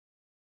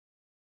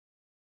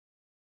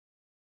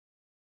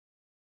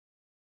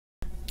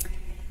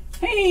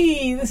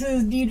Hey, this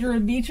is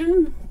Deidre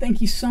Beacham. Thank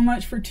you so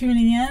much for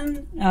tuning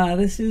in.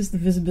 This is the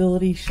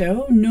Visibility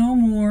Show. No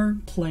more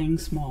playing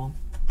small.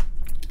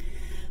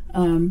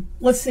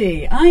 Let's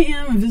see. I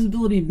am a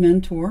visibility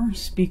mentor,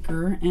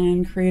 speaker,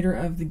 and creator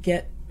of the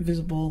Get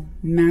Visible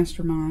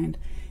Mastermind.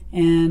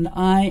 And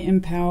I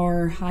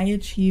empower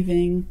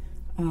high-achieving,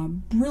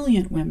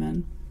 brilliant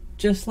women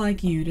just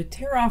like you to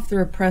tear off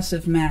their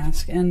oppressive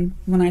mask. And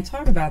when I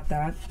talk about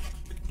that,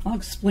 I'll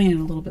explain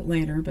it a little bit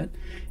later, but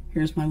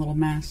here's my little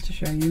mask to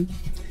show you.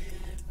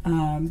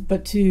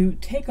 But to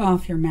take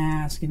off your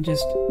mask and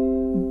just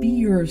be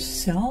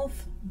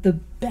yourself, the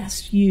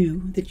best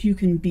you that you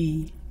can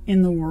be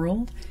in the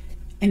world,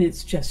 and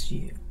it's just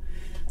you.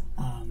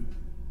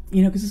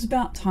 Because it's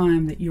about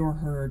time that you're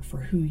heard for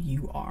who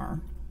you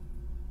are.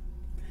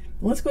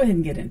 But let's go ahead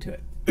and get into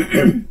it.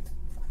 I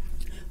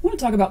want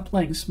to talk about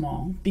playing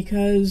small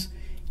because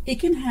it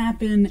can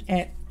happen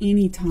at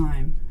any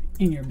time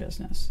in your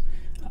business.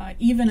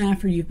 Even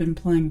after you've been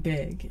playing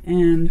big.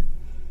 And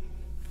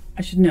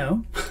I should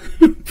know,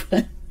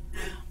 but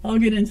I'll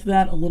get into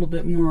that a little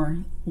bit more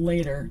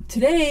later.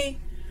 Today,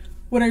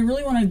 what I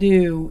really want to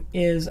do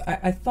is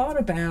I thought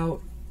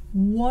about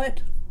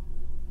what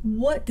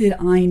did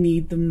I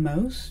need the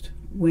most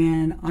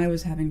when I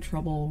was having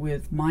trouble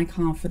with my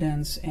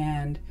confidence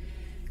and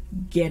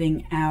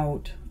getting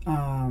out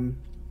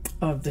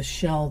of the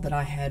shell that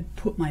I had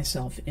put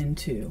myself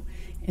into.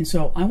 And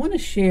so I want to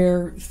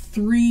share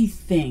three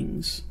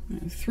things.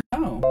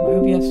 Oh,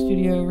 my OBS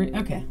studio,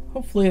 okay,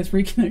 hopefully it's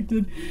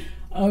reconnected.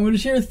 I want to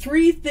share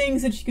three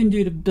things that you can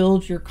do to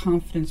build your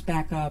confidence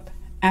back up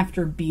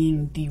after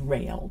being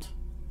derailed.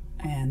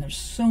 And there's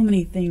so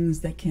many things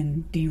that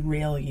can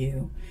derail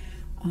you.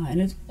 And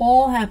it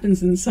all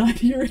happens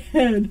inside your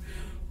head.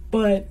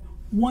 But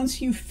once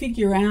you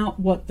figure out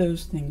what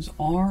those things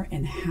are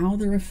and how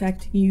they're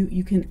affecting you,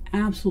 you can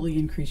absolutely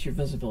increase your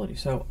visibility.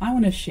 So I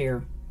want to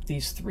share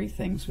these three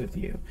things with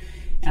you.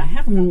 And I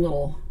have one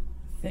little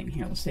thing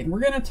here. Let's see. We're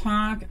going to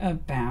talk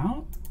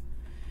about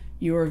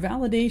your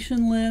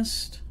validation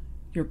list,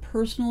 your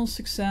personal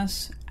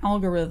success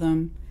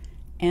algorithm,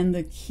 and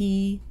the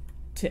key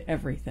to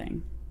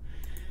everything.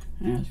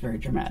 That's very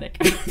dramatic.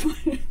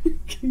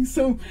 Okay,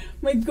 so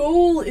my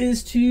goal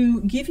is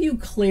to give you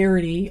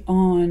clarity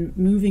on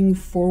moving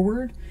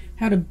forward,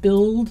 how to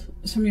build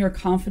some of your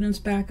confidence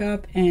back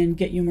up and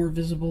get you more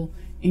visible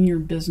in your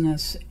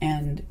business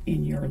and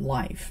in your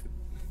life.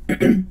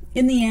 In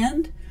the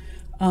end,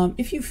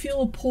 if you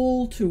feel a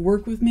pull to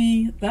work with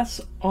me,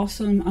 that's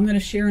awesome. I'm going to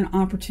share an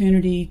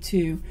opportunity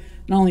to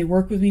not only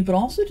work with me, but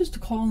also just to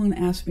call and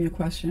ask me a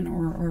question,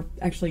 or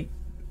actually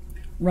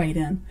write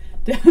in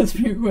to ask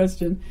me a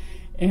question.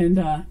 And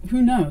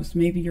who knows,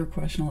 maybe your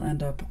question will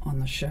end up on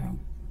the show.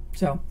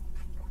 So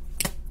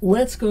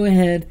let's go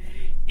ahead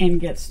and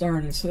get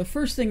started. So the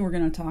first thing we're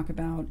going to talk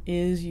about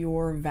is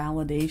your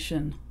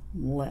validation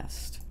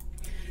list.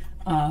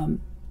 Now,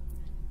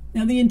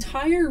 the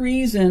entire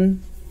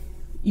reason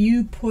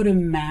you put a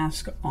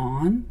mask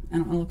on,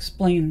 and I'll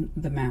explain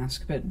the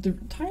mask, but the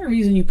entire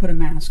reason you put a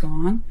mask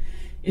on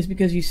is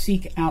because you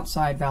seek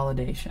outside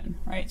validation,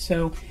 right?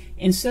 So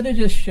instead of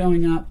just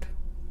showing up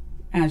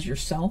as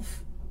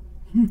yourself,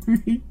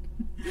 right?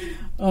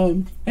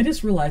 I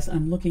just realized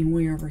I'm looking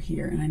way over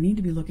here, and I need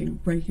to be looking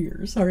right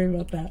here. Sorry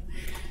about that.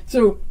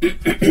 So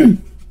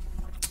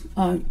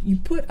you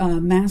put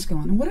a mask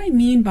on. And what I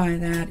mean by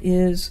that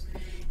is,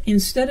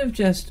 instead of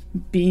just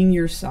being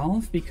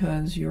yourself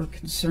because you're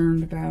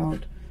concerned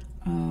about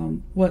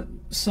what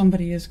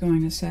somebody is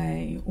going to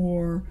say,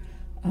 or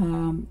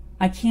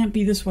I can't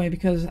be this way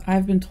because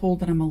I've been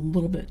told that I'm a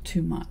little bit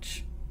too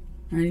much.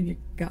 Right? Have you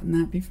gotten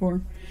that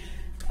before?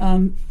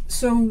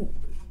 So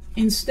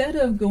instead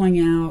of going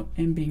out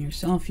and being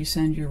yourself, you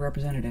send your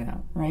representative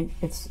out, right?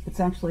 It's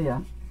actually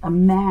a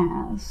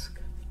mask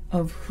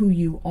of who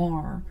you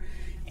are.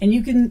 And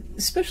you can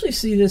especially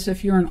see this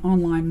if you're an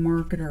online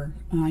marketer.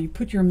 You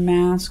put your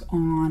mask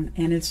on,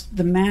 and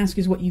the mask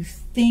is what you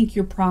think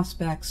your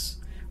prospects,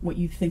 what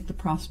you think the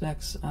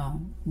prospects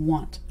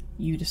want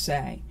you to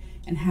say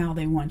and how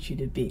they want you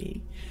to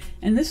be.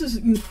 And this is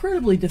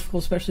incredibly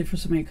difficult, especially for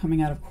somebody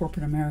coming out of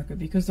corporate America,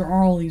 because there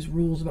are all these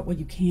rules about what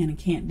you can and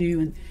can't do,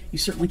 and you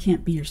certainly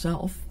can't be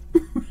yourself,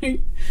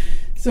 right?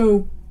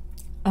 So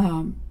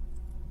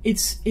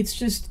it's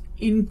just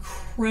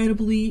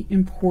incredibly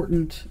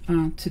important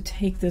to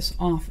take this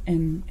off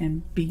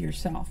and be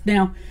yourself.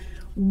 Now,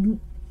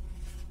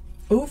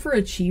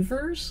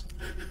 overachievers,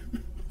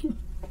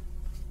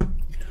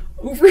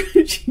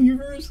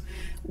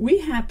 we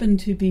happen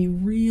to be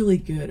really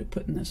good at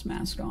putting this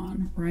mask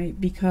on, right?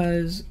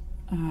 Because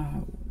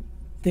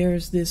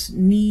there's this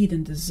need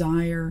and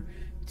desire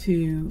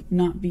to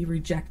not be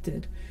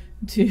rejected,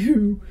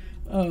 to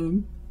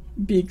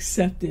be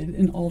accepted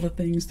in all the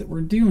things that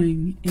we're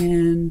doing,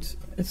 and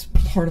it's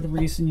part of the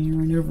reason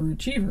you're an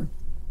overachiever.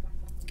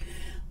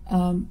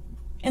 And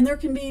there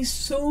can be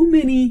so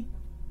many,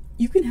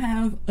 you can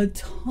have a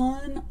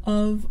ton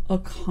of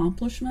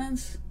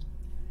accomplishments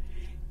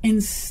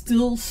and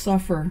still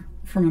suffer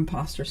from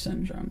imposter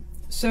syndrome.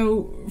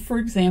 So, for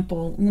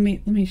example,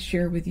 let me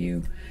share with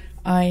you.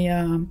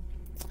 When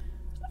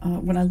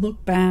I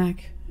look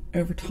back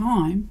over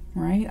time,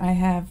 right?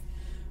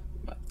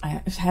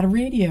 I've had a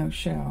radio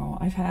show.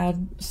 I've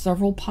had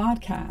several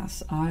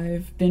podcasts.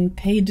 I've been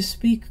paid to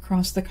speak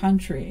across the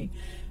country.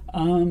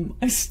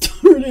 I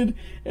started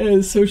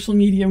a social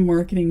media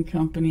marketing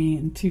company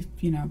in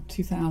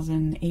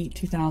 2008,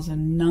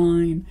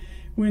 2009,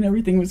 when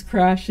everything was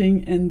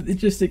crashing and it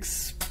just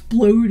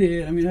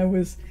exploded. I mean, it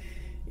was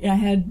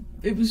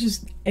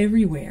just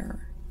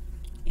everywhere,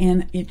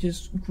 and it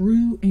just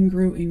grew and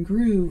grew and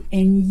grew.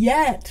 And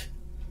yet,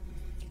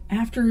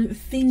 after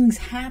things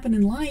happen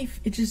in life,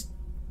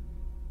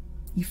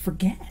 you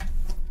forget.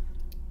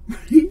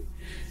 Right?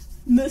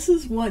 This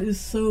is what is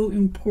so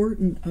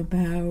important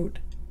about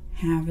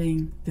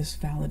having this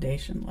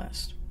validation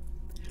list.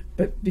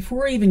 But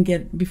before I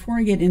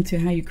get into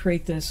how you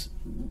create this,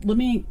 let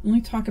me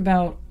talk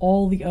about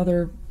all the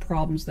other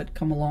problems that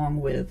come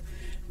along with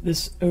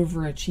this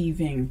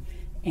overachieving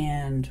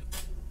and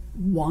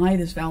why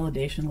this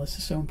validation list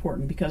is so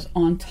important. Because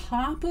on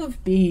top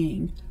of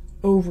being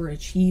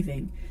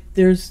overachieving,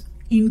 there's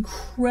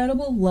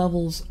incredible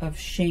levels of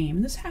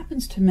shame. This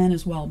happens to men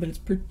as well, but it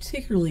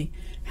particularly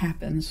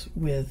happens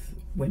with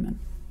women.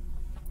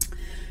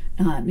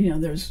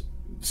 There's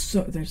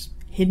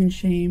hidden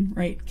shame,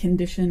 right?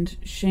 Conditioned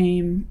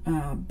shame,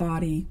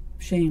 body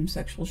shame,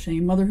 sexual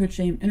shame, motherhood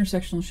shame,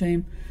 intersectional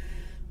shame,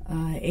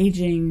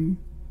 aging,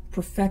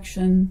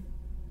 perfection,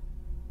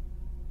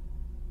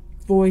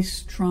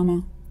 voice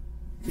trauma,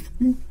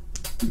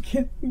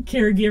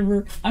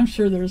 caregiver. I'm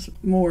sure there's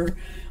more.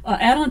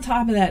 Add on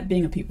top of that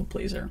being a people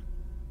pleaser.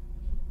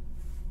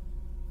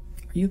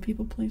 Are you a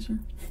people pleaser?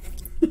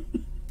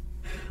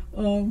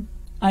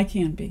 I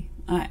can be.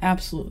 I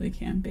absolutely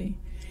can be.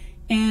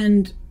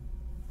 And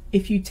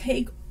if you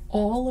take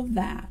all of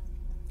that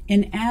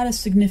and add a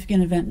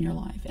significant event in your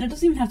life, and it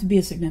doesn't even have to be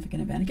a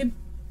significant event, it could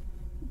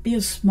be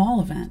a small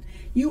event.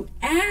 You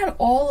add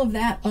all of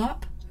that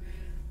up,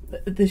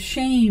 the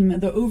shame,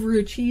 the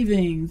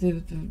overachieving,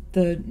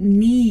 the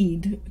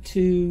need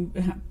to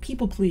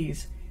people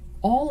please,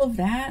 all of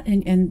that,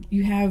 and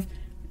you have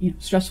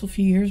stressful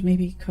few years,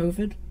 maybe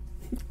COVID,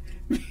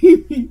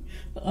 maybe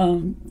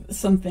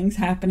some things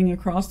happening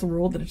across the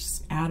world that are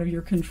just out of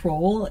your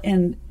control,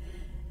 and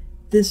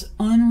this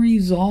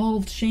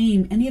unresolved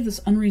shame, any of this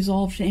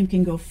unresolved shame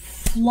can go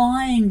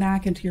flying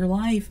back into your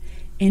life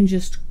and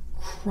just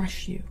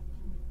crush you.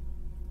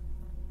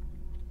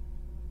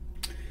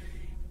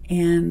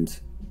 And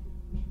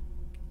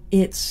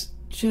it's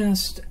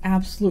just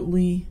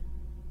absolutely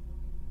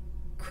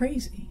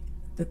crazy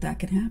that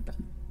can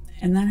happen.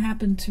 And that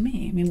happened to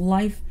me. I mean,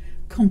 life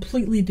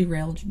completely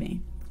derailed me.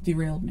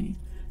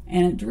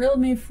 And it derailed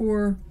me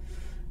for,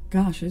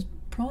 gosh, it's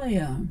probably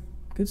a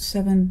good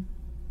 7-8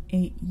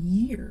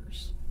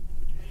 years.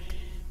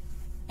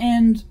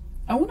 And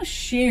I want to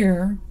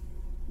share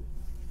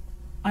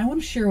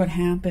what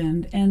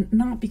happened, and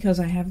not because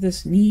I have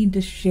this need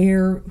to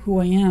share who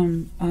I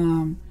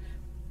am,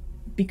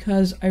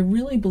 because I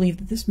really believe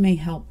that this may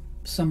help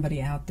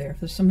somebody out there. If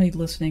there's somebody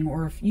listening,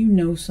 or if you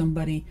know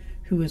somebody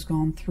who has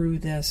gone through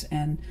this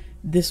and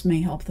this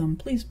may help them,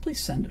 please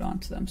send it on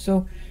to them.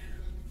 So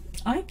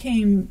I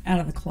came out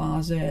of the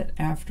closet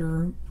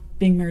after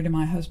being married to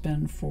my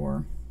husband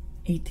for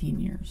 18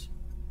 years.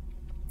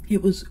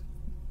 It was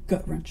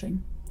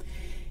gut-wrenching.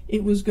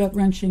 It was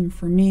gut-wrenching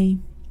for me.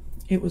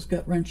 It was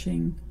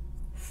gut-wrenching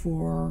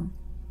for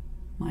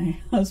my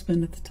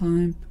husband at the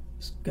time. It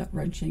was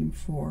gut-wrenching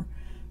for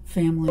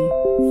family,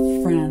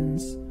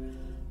 friends.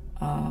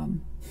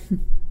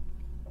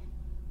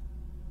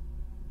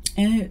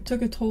 And it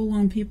took a toll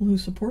on people who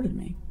supported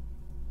me.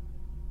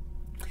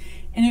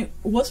 And it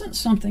wasn't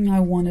something I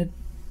wanted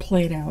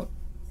played out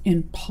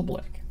in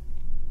public.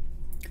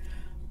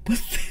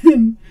 But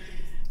then,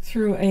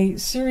 through a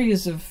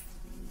series of,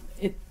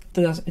 it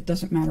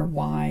doesn't matter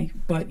why,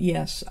 but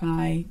yes,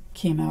 I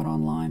came out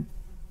online.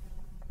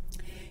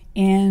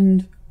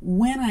 And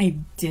when I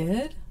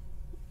did,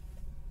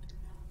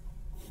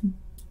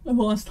 I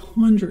lost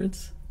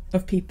hundreds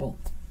of people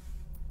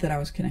that I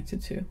was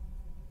connected to.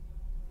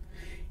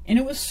 And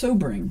it was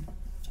sobering.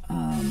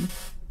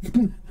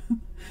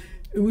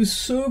 It was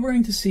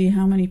sobering to see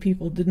how many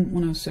people didn't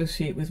want to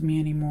associate with me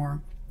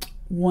anymore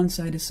once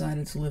I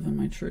decided to live in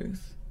my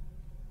truth.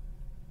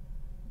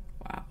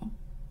 Wow.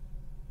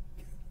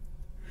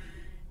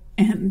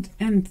 And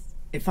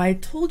if I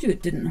had told you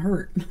it didn't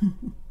hurt,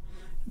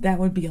 that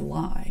would be a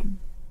lie.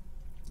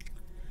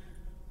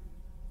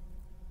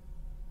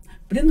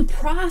 But in the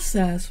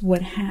process,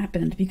 what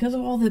happened, because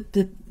of all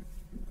the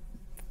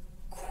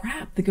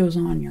crap that goes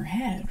on in your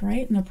head,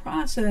 right? In the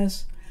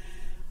process,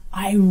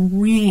 I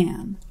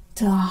ran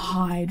to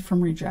hide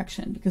from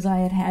rejection because I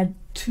had had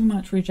too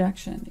much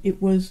rejection.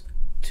 It was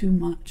too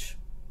much.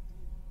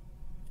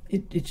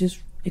 It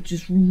just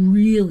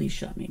really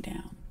shut me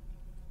down.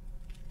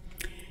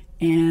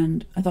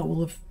 And I thought,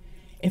 well,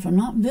 if I'm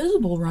not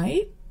visible,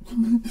 right,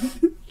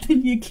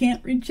 then you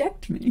can't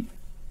reject me.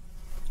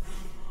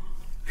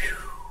 Whew.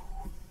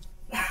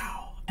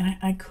 Wow. And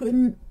I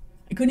couldn't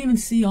even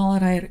see all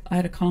that I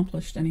had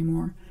accomplished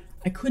anymore.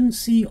 I couldn't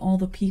see all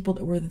the people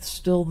that were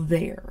still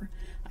there.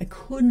 I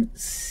couldn't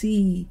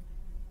see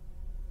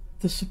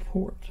the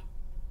support.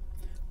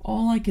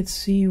 All I could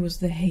see was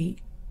the hate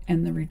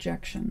and the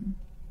rejection.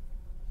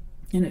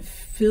 And it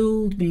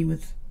filled me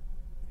with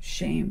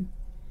shame,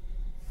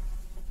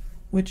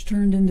 which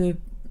turned into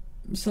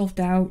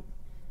self-doubt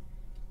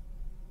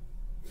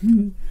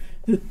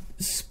that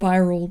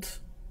spiraled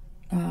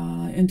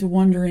into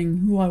wondering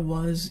who I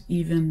was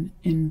even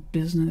in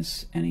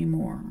business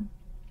anymore.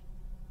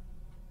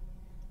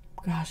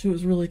 Gosh, it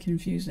was really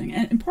confusing.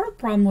 And part of the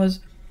problem was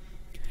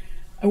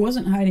I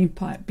wasn't hiding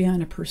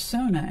behind a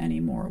persona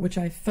anymore, which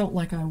I felt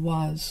like I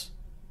was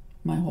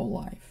my whole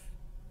life.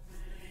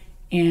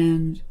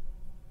 And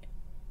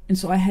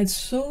so I had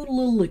so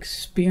little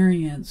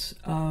experience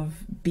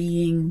of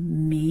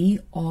being me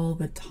all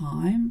the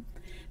time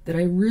that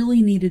I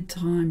really needed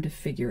time to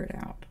figure it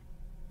out.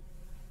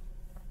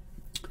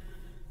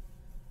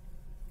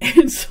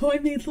 And so I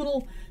made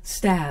little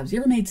stabs.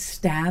 You ever made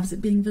stabs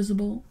at being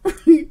visible?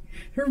 You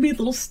ever made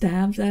little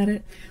stabs at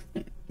it?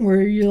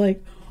 Where you're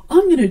like,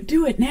 I'm going to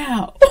do it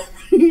now.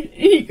 And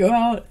you go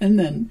out and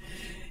then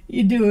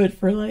you do it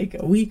for like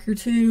a week or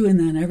two and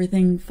then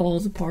everything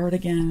falls apart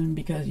again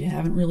because you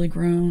haven't really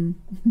grown.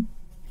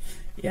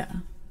 Yeah,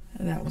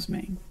 that was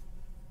me.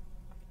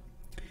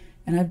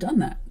 And I've done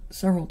that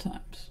several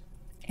times.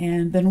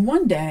 And then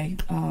one day,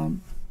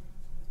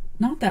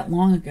 not that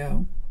long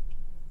ago,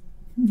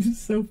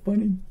 it's so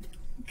funny.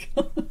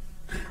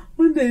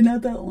 One day,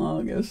 not that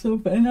long ago, so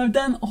funny. And I've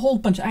done a whole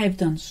bunch. I have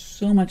done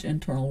so much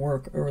internal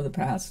work over the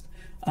past,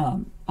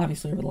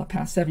 obviously over the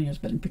past 7 years,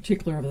 but in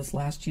particular over this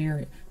last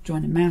year,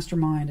 joined a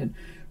Mastermind and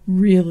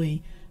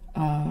really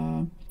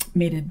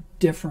made a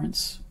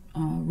difference,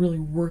 really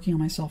working on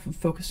myself and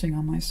focusing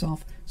on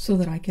myself so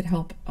that I could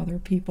help other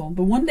people.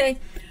 But one day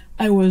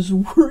I was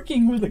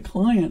working with a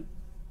client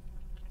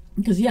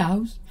because, yeah, I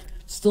was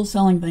still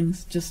selling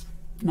things, just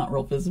not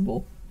real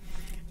visible.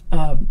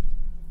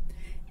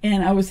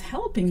 And I was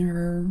helping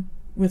her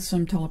with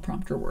some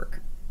teleprompter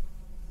work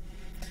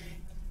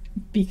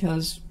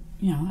because,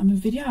 you know, I'm a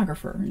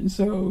videographer. And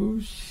so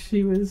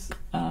she was,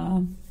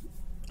 I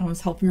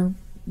was helping her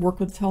work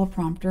with the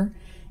teleprompter,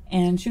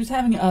 and she was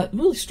having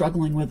really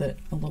struggling with it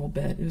a little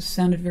bit. It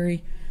sounded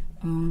very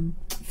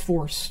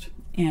forced.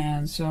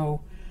 And so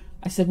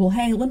I said, well,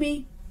 hey, let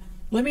me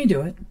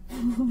do it.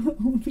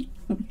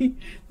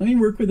 let me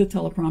work with the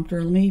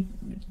teleprompter. Let me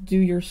do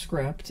your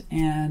script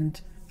and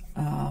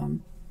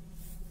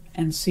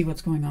see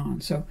what's going on.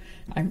 So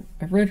I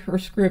read her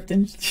script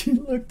and she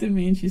looked at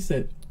me and she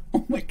said,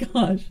 oh my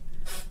gosh,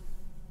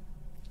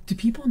 do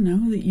people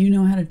know that you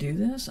know how to do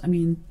this? I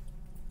mean,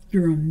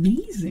 you're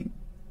amazing.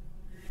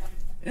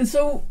 And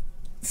so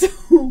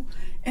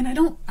and I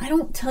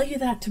don't tell you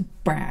that to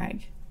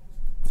brag.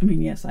 I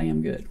mean, yes, I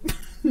am good.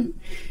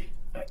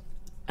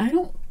 I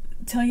don't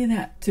tell you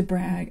that to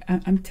brag.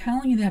 I'm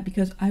telling you that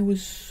because I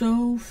was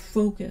so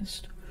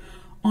focused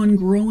on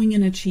growing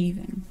and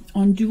achieving,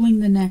 on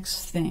doing the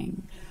next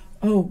thing.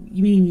 Oh,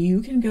 you mean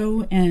you can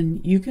go and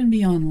you can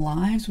be on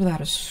lives without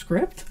a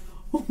script?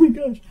 Oh my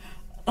gosh,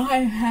 I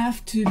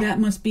have to. That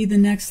must be the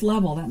next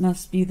level. That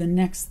must be the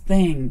next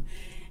thing.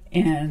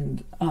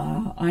 And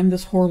I'm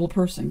this horrible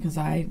person because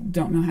I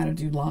don't know how to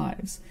do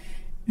lives.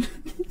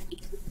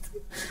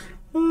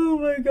 Oh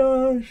my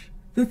gosh,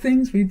 the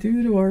things we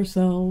do to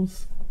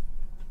ourselves.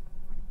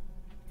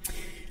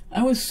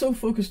 I was so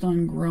focused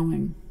on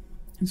growing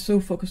and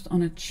so focused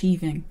on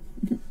achieving,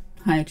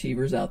 high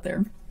achievers out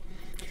there,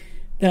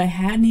 that I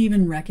hadn't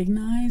even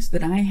recognized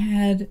that I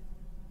had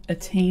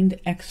attained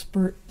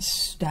expert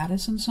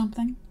status in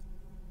something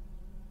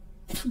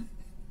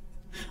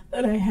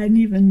that I hadn't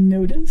even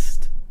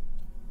noticed.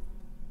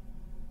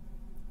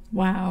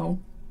 Wow.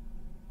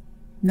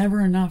 Never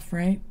enough,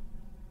 right?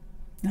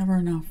 Never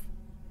enough.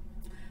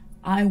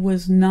 I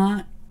was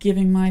not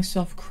giving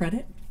myself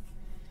credit.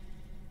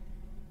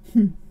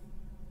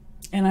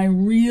 And I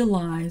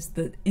realized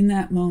that in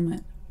that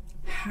moment,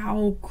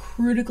 how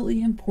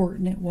critically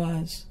important it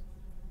was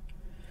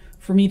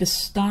for me to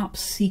stop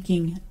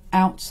seeking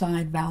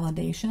outside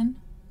validation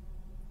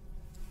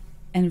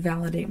and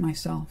validate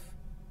myself.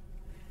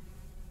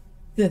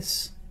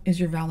 This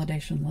is your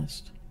validation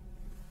list.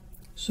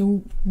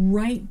 So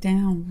write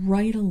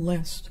a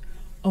list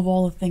of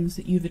all the things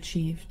that you've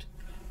achieved.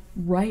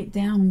 Write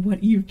down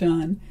what you've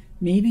done.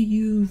 Maybe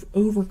you've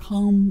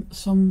overcome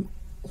some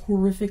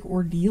horrific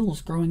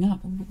ordeals growing up.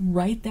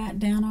 Write that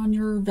down on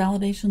your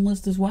validation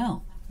list as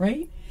well,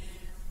 right?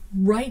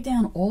 Write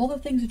down all the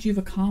things that you've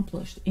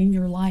accomplished in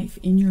your life,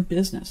 in your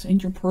business,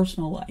 in your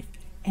personal life,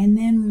 and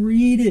then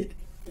read it,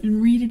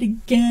 and read it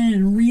again,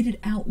 and read it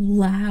out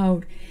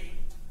loud.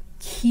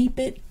 Keep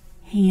it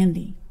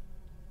handy.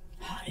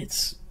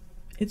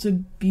 It's a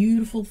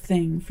beautiful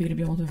thing for you to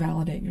be able to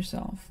validate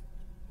yourself.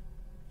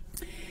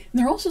 And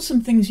there are also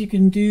some things you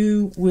can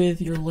do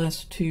with your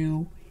list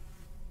to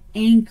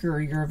anchor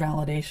your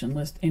validation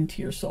list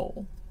into your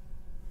soul.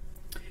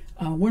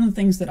 One of the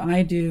things that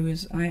I do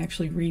is I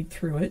actually read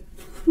through it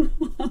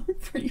on a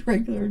pretty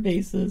regular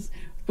basis.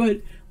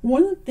 But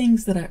one of the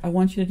things that I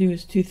want you to do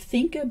is to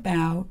think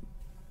about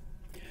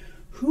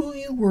who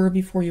you were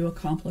before you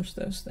accomplished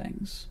those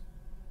things.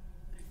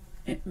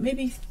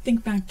 Maybe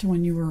think back to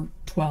when you were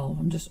 12.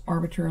 I'm just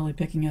arbitrarily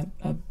picking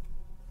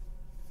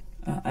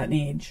an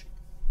age.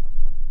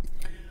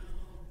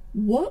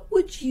 What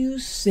would you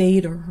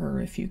say to her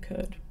if you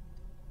could?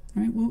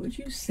 Right? What would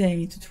you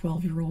say to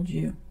 12-year-old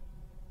you?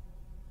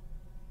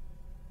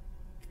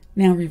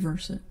 Now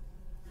reverse it.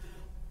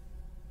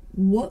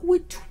 What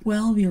would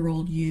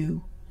 12-year-old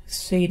you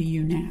say to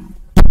you now?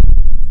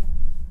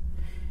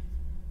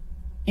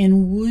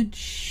 And would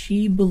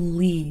she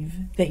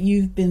believe that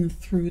you've been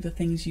through the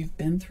things you've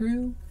been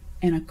through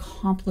and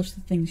accomplished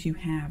the things you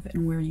have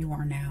and where you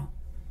are now?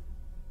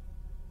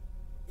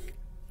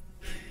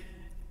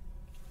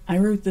 I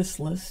wrote this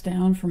list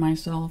down for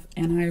myself,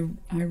 and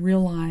I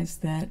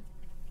realized that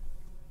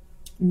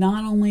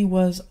not only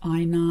was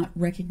I not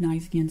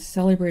recognizing and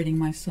celebrating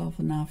myself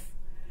enough,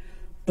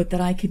 but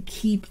that I could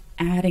keep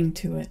adding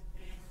to it,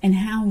 and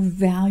how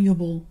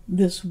valuable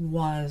this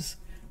was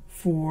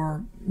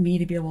for me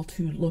to be able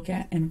to look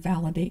at and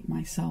validate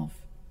myself.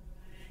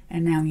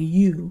 And now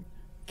you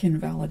can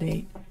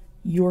validate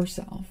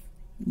yourself.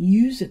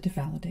 Use it to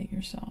validate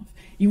yourself.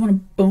 You want a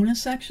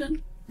bonus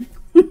section?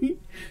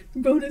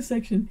 Bonus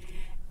section.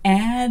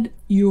 Add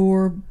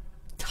your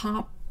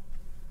top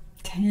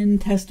 10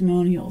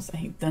 testimonials.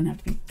 It doesn't have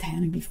to be 10,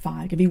 it could be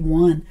 5, it could be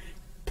 1.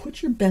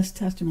 Put your best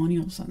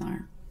testimonials in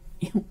there.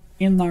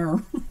 In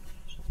there.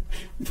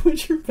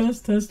 Put your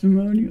best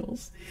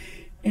testimonials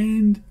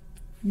and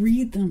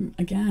read them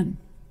again.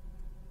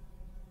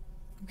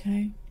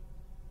 Okay?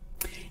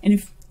 And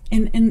if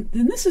and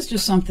this is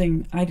just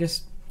something I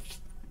just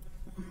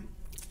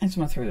want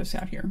to throw this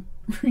out here.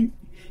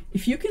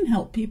 If you can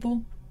help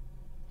people,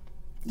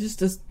 just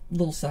a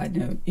little side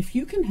note, if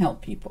you can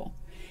help people,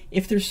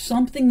 if there's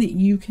something that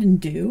you can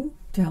do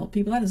to help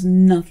people, that is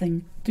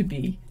nothing to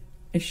be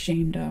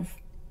ashamed of.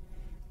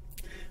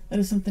 That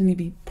is something to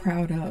be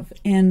proud of.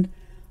 And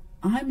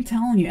I'm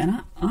telling you,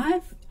 and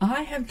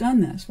I have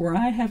done this where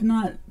I have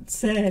not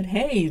said,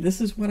 hey, this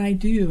is what I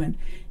do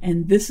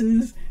and this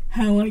is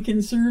how I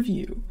can serve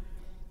you.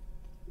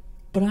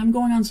 But I'm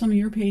going on some of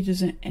your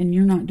pages and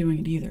you're not doing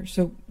it either.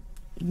 So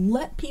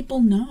let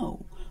people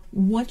know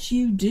what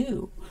you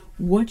do,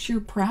 what you're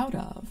proud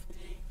of.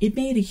 It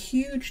made a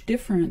huge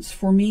difference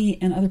for me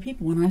and other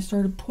people when I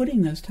started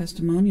putting those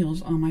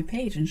testimonials on my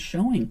page and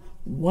showing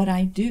what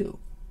I do.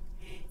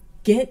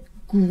 Get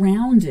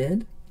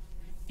grounded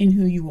in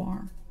who you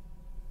are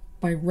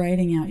by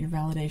writing out your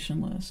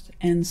validation list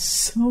and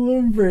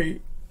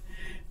celebrate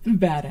the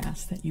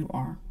badass that you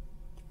are.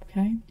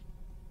 Okay?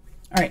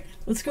 All right,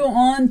 let's go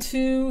on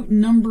to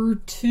number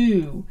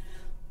 2.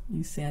 Let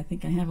me see, I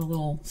think I have a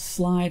little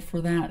slide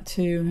for that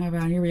too. How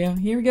about, here we go.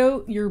 Here we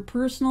go, your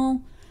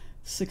personal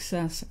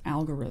success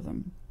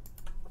algorithm.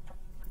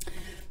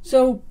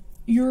 So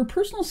your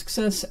personal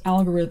success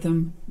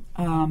algorithm,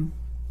 let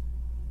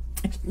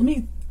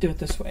me do it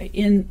this way.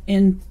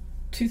 In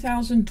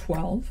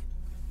 2012,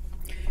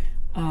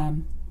 I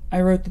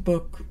wrote the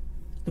book,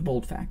 The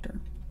Bold Factor.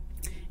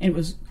 And it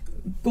was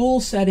goal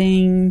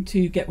setting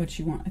to get what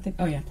you want. I think,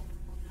 oh yeah,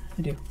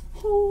 I do.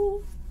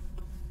 Oh,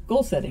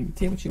 goal setting to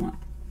get what you want.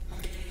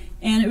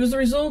 And it was the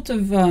result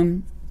of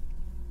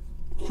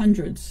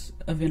hundreds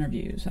of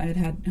interviews. I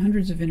had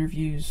hundreds of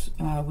interviews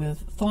with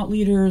thought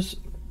leaders,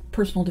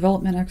 personal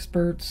development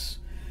experts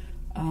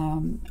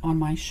on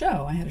my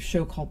show. I had a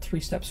show called 3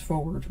 Steps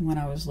Forward when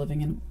I was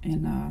living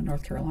in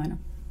North Carolina.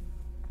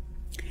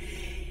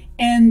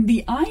 And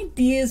the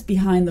ideas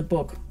behind the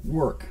book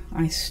work.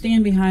 I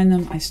stand behind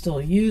them. I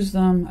still use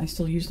them. I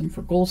still use them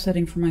for goal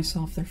setting for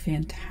myself. They're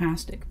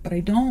fantastic. But I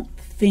don't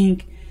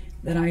think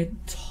that I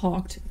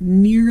talked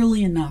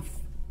nearly enough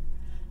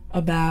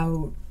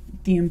about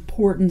the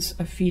importance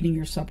of feeding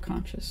your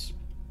subconscious.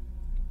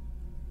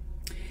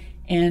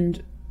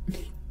 And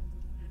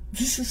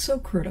this is so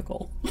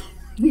critical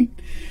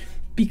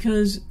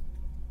because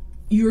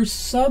your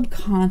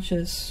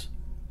subconscious,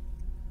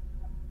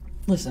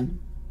 listen,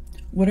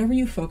 whatever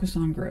you focus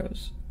on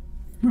grows,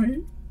 right?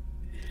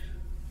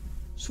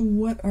 So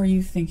what are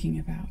you thinking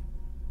about?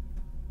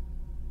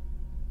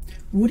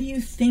 What are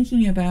you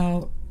thinking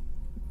about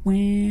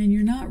when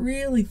you're not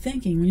really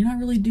thinking, when you're not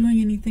really doing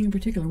anything in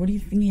particular? What are you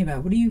thinking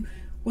about?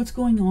 What's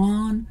going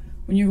on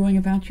when you're going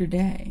about your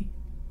day?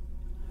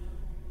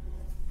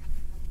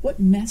 What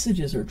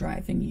messages are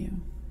driving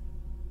you?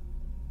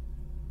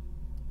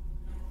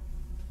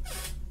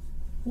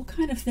 What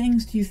kind of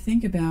things do you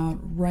think about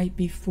right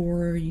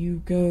before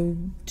you go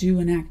do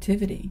an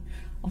activity?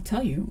 I'll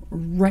tell you,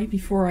 right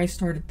before I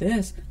started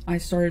this, I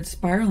started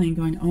spiraling,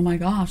 going, oh my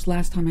gosh,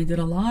 last time I did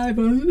a live,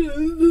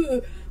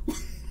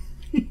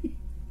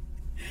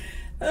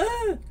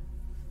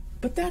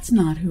 but that's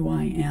not who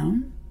I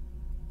am,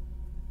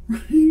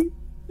 right?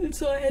 And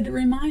so I had to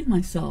remind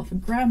myself and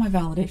grab my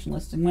validation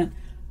list and went,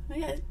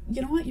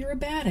 you know what, you're a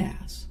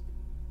badass.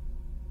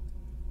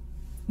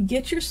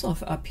 Get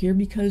yourself up here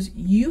because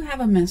you have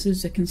a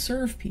message that can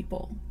serve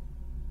people.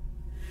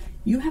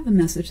 You have a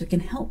message that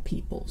can help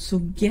people. So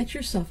get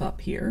yourself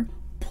up here,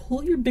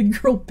 pull your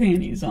big girl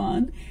panties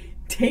on,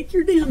 take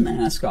your damn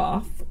mask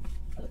off,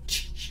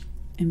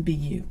 and be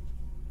you.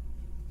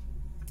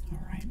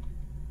 All right.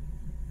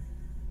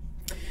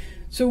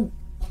 So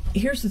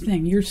here's the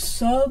thing. Your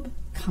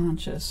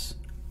subconscious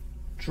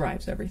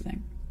drives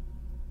everything.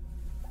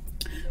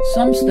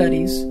 Some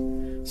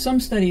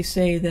studies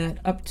say that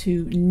up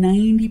to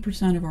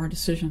 90% of our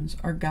decisions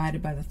are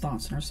guided by the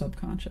thoughts in our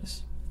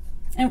subconscious.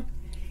 And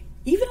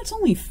even if it's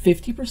only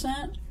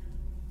 50%,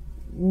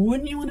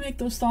 wouldn't you want to make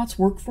those thoughts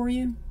work for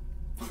you?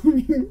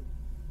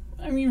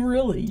 I mean,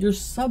 really, your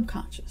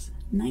subconscious,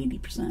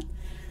 90%.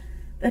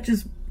 That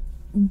just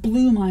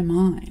blew my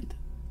mind.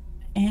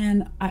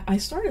 And I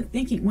started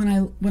thinking, when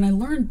I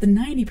learned the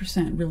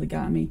 90% really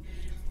got me,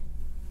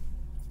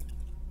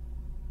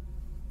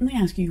 let me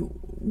ask you,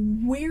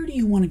 where do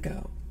you want to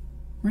go,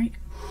 right?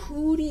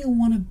 Who do you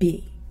want to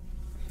be?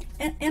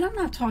 And I'm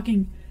not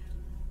talking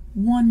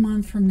 1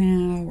 month from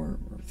now or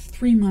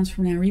 3 months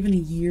from now or even a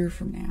year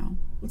from now.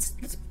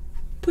 Let's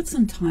put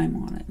some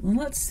time on it. And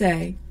let's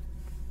say,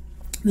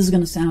 this is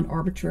going to sound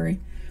arbitrary,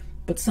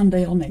 but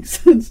someday it'll make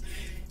sense.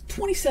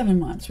 27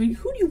 months, right?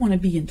 Who do you want to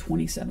be in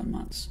 27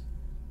 months?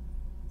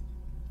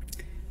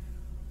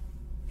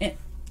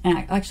 And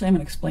actually, I'm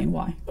going to explain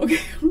why. Okay,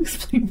 I'll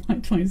explain why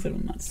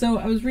 27 months. So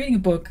I was reading a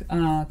book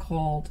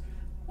called,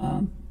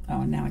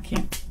 now I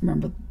can't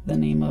remember the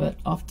name of it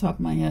off the top of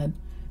my head.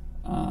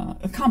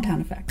 A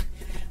Compound Effect.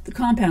 The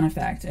Compound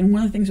Effect. And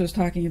one of the things I was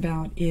talking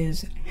about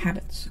is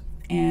habits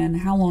and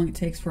how long it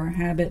takes for a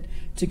habit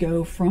to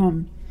go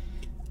from,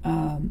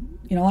 a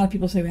lot of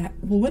people say,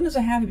 well, when does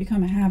a habit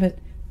become a habit?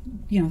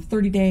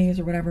 30 days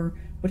or whatever.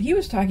 What he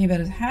was talking about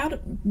is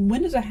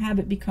when does a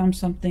habit become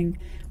something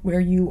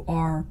where you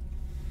are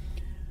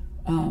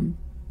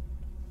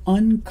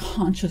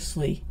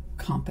unconsciously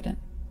competent?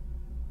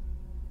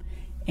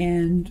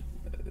 And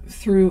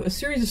through a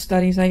series of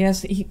studies, I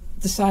guess he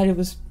decided it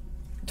was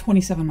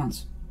 27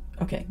 months.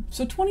 Okay,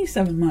 so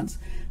 27 months.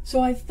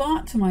 So I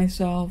thought to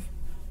myself,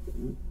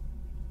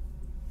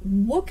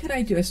 what could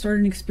I do? I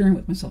started an experiment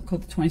with myself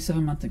called the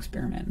 27-month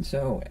experiment. And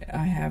so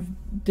I have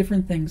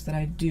different things that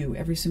I do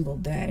every single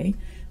day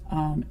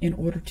in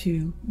order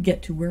to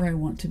get to where I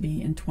want to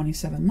be in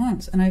 27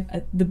 months.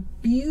 And the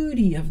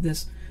beauty of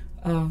this,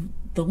 I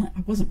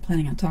wasn't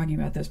planning on talking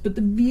about this, but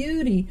the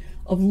beauty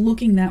of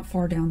looking that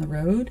far down the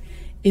road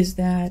is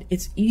that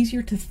it's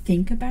easier to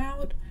think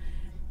about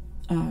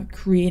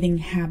creating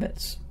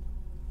habits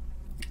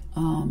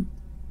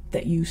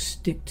that you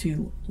stick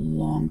to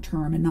long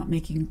term and not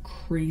making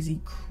crazy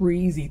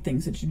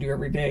things that you do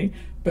every day,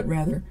 but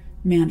rather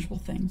manageable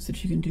things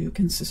that you can do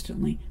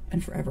consistently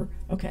and forever.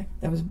 Okay,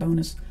 that was a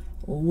bonus.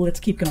 Let's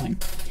keep going.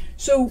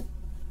 So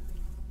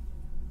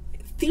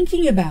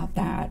thinking about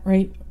that,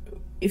 right?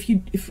 If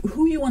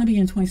who you want to be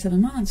in 27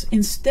 months,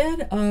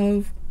 instead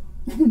of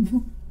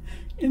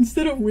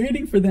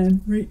waiting for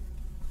them, right?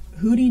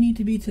 Who do you need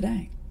to be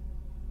today?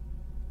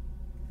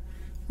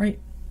 Right?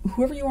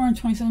 Whoever you are in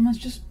 27 months,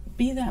 just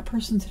be that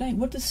person today.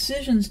 What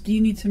decisions do you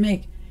need to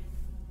make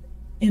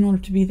in order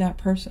to be that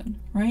person,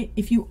 right?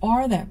 If you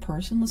are that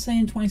person, let's say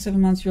in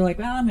 27 months, you're like,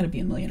 well, I'm going to be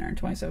a millionaire in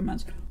 27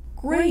 months.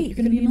 Great, you're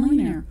going to be a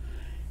millionaire.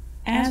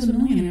 As a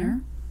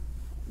millionaire,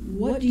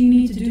 what do you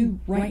need to do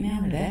right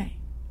now today?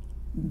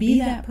 Be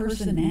that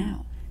person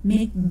now.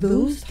 Make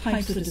those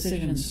types of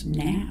decisions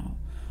now.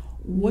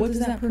 What does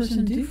that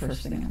person do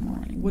first thing in the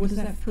morning? What does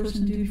that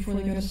person do before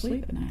they go to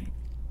sleep at night?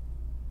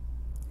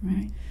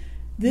 Right?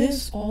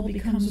 This all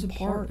becomes a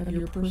part of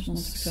your personal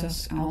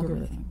success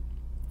algorithm.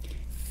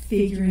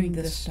 Figuring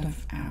this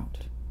stuff out.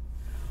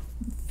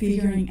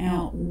 Figuring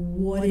out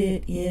what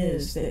it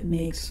is that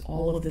makes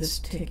all of this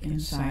tick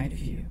inside of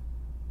you.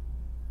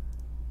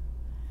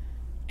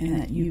 And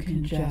that you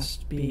can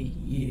just be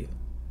you.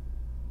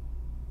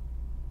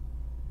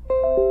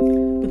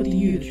 But the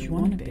you that you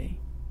want to be.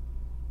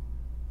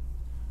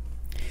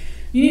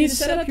 You need to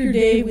set up your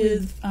day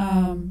with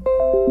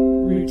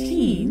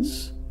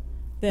routines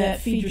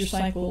that feed your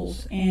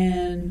cycles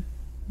and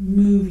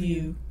move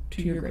you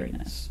to your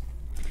greatness.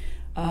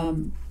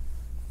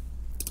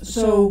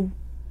 So,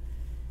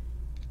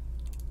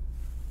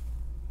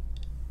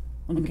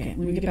 okay, let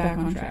me get back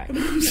on track.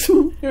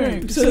 So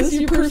this is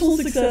your personal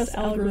success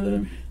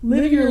algorithm.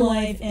 Live your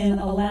life and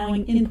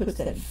allowing inputs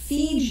that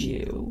feed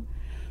you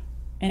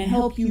and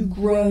help you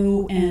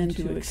grow and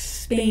to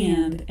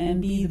expand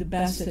and be the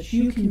best that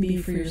you can be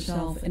for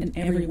yourself and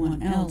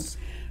everyone else,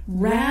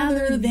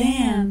 rather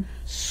than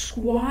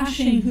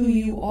squashing who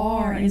you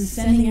are and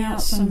sending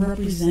out some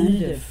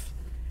representative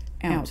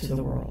out to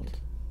the world,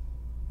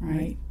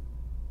 right?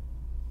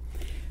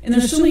 And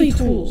there's so many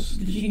tools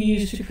that you can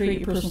use to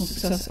create your personal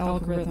success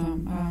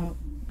algorithm.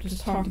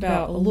 Just talked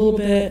about a little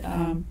bit.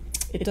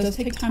 It does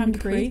take time to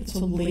create. It's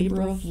a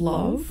labor of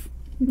love.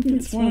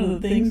 It's one of the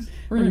things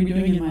we're going to be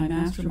doing in my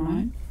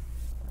mastermind.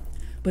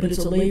 But it's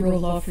a labor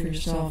of love for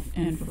yourself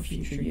and for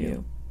future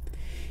you.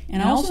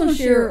 And I also want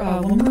to share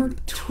one more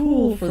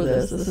tool for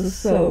this. This is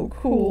so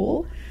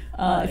cool.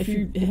 If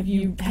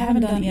you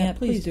haven't done it yet,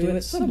 please do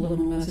it.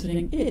 Subliminal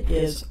messaging, it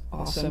is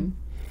awesome.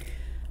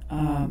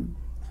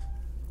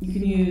 You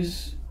can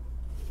use.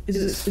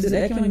 Is it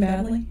echoing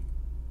badly?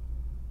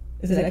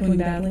 Is it echoing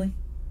badly?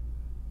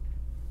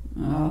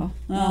 Oh,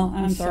 well,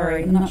 I'm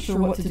sorry. I'm not sure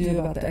what to do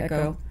about the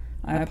echo.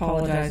 I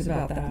apologize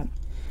about that.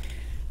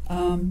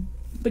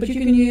 But you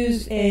can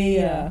use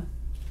a.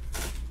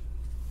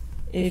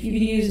 If you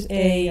can use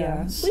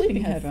a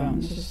sleeping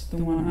headphone, this is the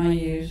one I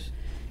use,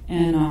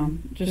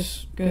 and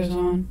just goes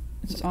on.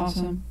 It's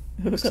awesome.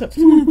 It hooks up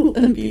to my little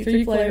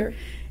MP3 player,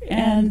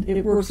 and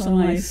it works on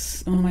my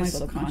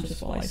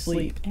subconscious while I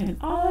sleep, and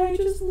I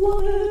just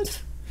love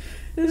it.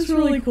 It's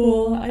really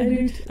cool.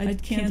 I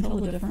can't tell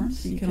the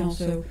difference. You can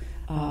also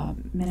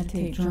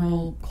meditate,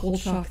 journal, cold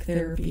shock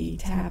therapy,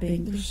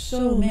 tapping. There's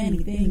so many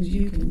things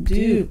you can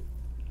do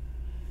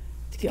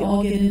to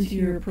all get into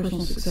your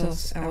personal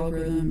success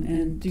algorithm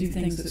and do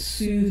things that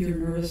soothe your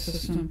nervous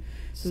system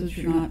so that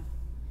you're not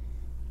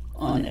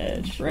on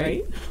edge,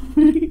 right?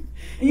 And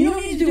you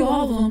don't need to do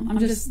all of them. I'm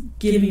just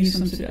giving you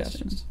some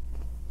suggestions.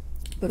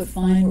 But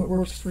find what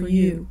works for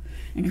you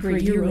and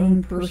create your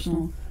own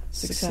personal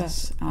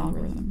success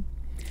algorithm.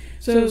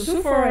 So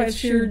far I've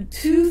shared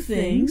 2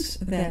 things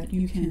that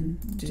you can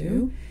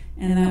do,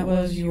 and that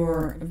was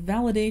your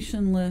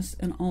validation list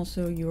and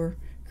also your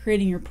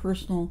creating your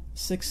personal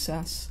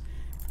success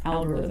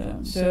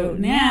algorithm. So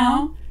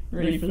now,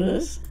 ready for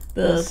this?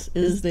 This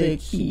is the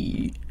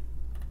key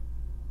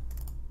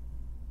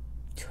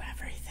to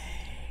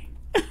everything.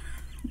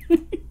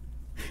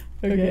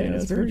 Okay,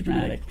 that's very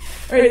dramatic.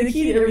 Alright, the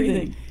key to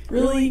everything.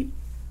 Really?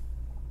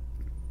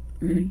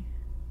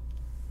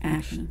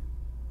 Action.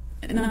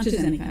 And not just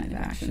any kind of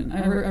action.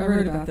 I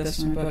wrote about this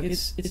in my book.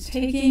 It's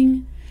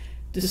taking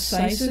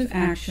decisive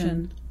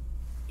action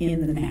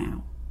in the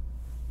now.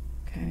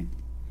 Okay?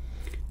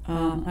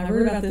 I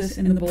wrote about this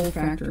in the Bold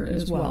Factor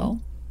as well.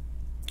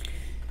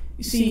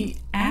 You see,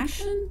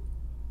 action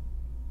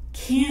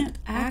can't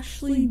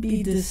actually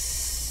be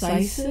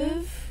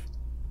decisive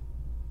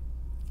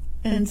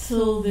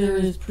until there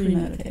is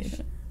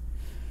premeditation.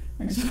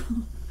 Right, so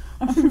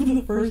I remember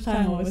the first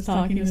time I was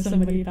talking to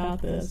somebody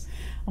about this.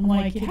 I'm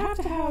like, you have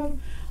to have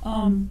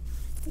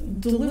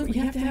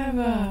you have to have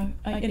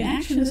an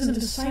action isn't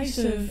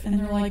decisive, and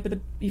they're like, but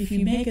if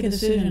you make a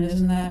decision,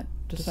 isn't that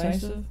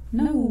decisive?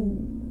 No,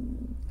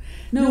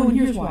 and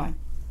here's why.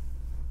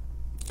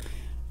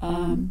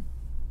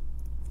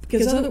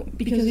 Because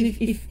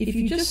if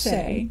you just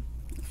say,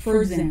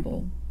 for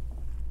example,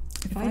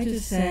 if I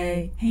just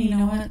say, hey, you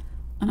know what,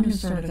 I'm going to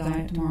start a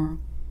diet tomorrow,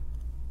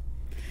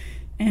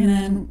 and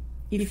then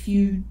if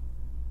there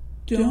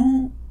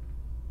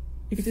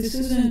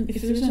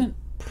isn't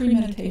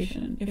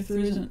premeditation, if there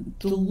isn't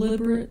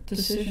deliberate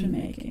decision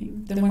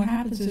making, then what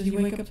happens is you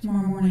wake up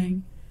tomorrow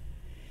morning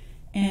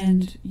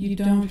and you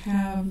don't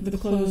have the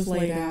clothes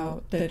laid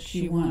out that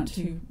you want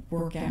to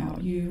work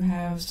out. You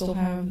still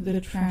have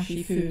the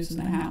trashy foods in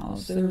the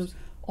house. There's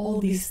all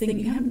these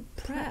things. You haven't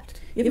prepped.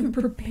 You haven't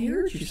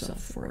prepared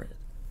yourself for it.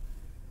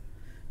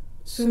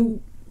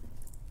 So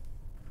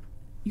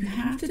you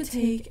have to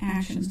take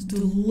actions,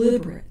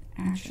 deliberate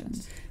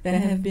actions,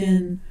 that have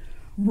been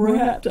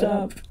wrapped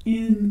up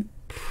in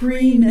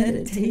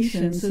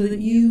premeditation so that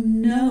you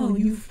know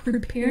you've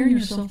prepared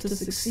yourself to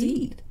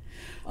succeed.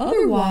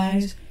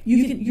 Otherwise,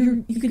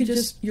 your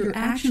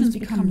actions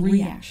become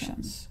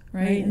reactions,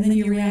 right? And then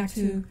you react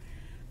to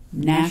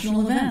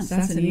national events.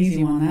 That's an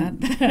easy one.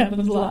 That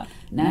happens a lot.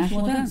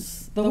 National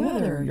events, the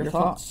weather, your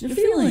thoughts, your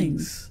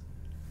feelings,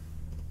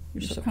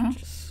 your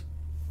subconscious.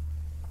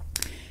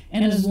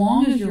 And as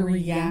long as you're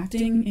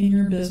reacting in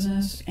your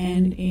business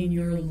and in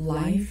your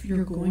life,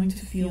 you're going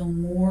to feel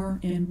more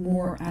and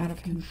more out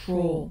of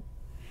control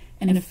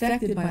and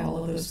affected by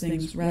all of those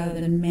things rather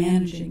than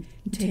managing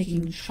and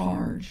taking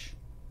charge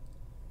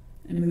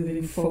and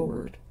moving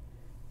forward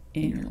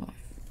in your life.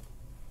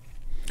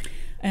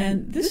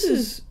 And this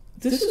is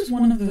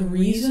one of the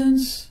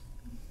reasons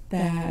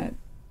that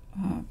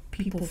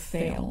people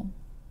fail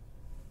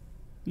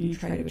when you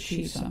try to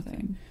achieve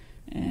something,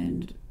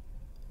 and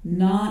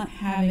not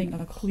having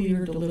a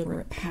clear,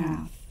 deliberate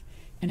path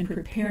and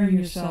preparing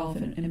yourself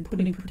and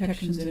putting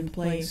protections in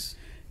place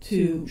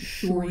to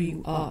shore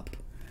you up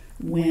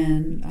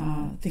when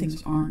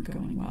things aren't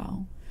going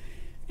well.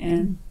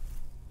 And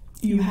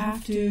you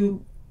have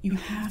to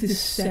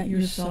set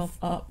yourself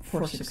up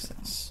for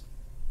success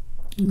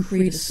and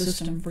create a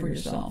system for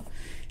yourself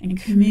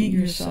and commit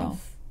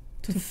yourself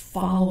to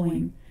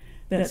following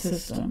that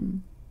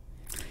system.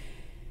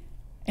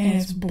 And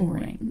it's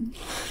boring.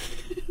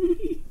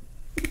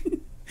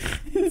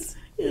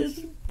 It's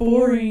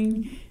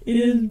boring. It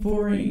is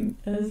boring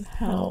as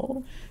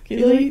hell.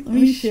 Okay, let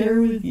me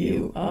share with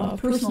you a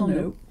personal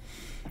note.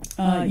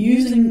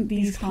 Using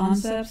these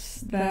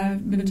concepts that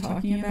I've been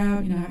talking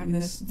about, having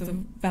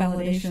the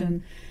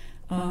validation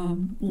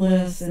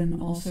list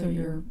and also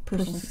your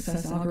personal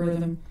success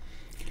algorithm.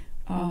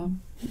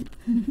 And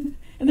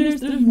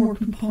there's more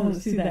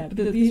components to that,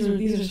 but these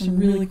are some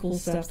really cool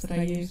steps that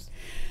I used.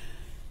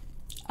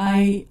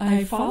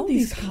 I follow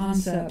these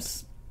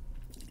concepts,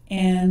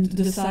 and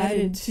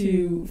decided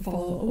to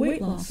follow a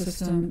weight loss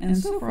system. And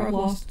so far I've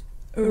lost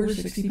over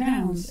 60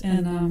 pounds.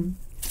 And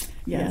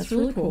yeah, it's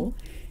really cool.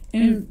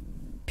 And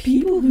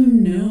people who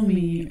know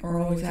me are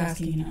always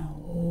asking,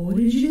 what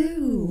did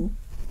you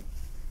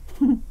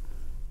do?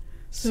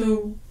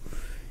 So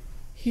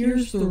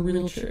here's the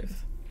real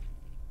truth.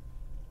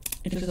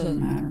 It just doesn't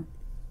matter.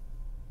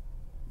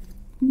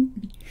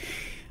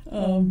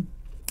 And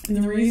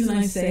the reason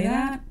I say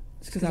that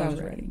is because I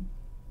was ready.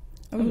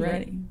 I was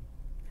ready.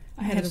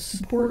 I had a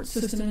support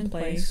system in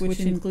place, which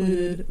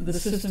included the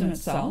system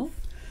itself.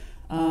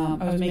 I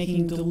was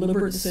making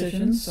deliberate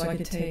decisions so I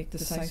could take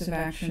decisive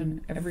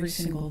action every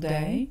single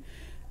day.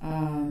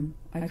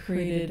 I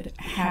created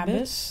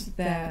habits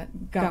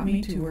that got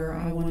me to where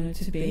I wanted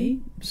to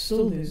be. I'm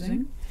still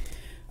losing.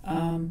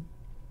 I'll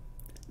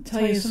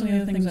tell you some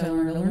of the things I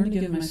learned. I learned to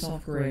give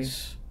myself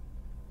grace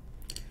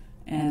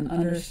and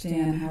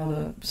understand how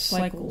the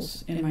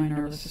cycles in my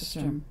nervous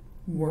system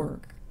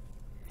work.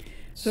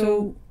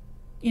 So,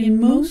 in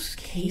most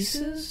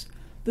cases,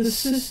 the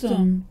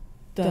system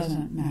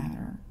doesn't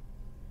matter.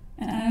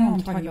 And I know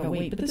I'm talking about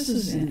weight, but this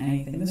is in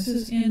anything. This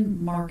is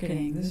in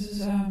marketing. This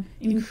is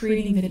in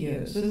creating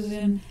videos. This is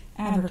in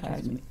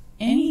advertising.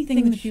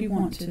 Anything that you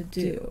want to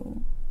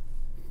do,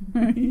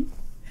 right?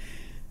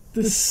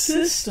 The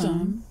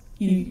system,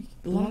 a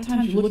lot of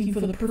times you're looking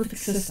for the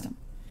perfect system.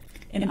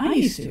 And I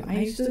used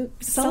to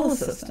sell a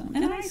system.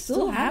 And I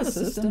still have a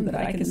system that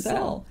I can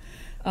sell.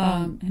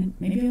 And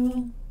maybe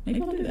I'll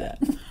do that.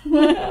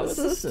 I have a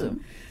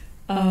system.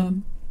 But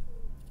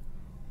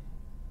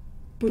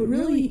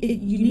really,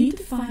 you need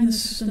to find the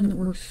system that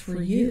works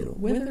for you,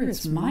 whether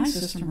it's my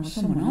system or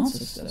someone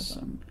else's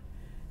system.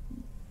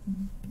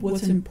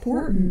 What's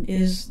important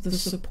is the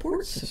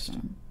support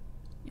system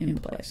in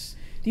place.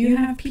 Do you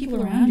have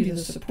people around you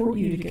that support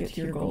you to get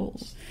to your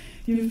goals?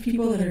 Do you have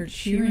people that are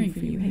cheering for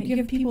you? Do you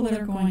have people that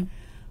are going,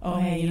 oh,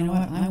 hey, you know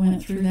what, I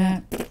went through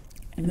that,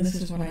 and this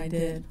is what I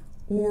did,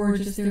 or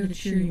just there to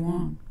cheer you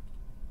on?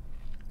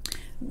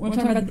 We're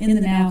talking about the in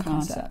the now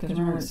concept, because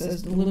remember it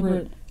says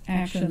deliberate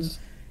actions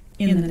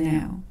in the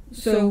now.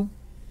 So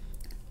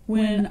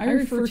when I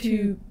refer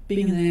to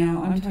being in the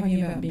now, I'm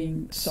talking about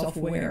being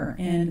self-aware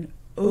and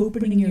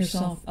opening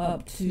yourself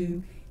up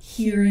to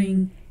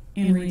hearing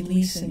and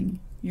releasing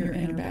your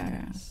inner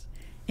badass.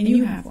 And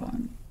you have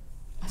one.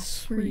 I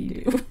swear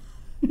you do.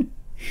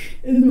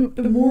 And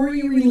the more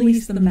you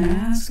release the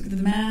mask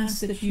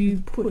that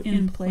you put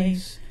in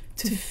place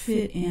to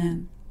fit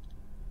in,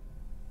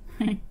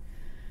 right?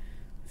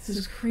 This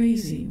is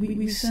crazy.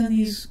 We send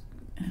these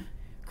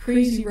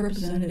crazy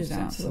representatives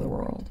out to the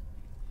world.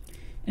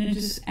 And it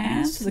just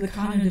adds to the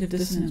cognitive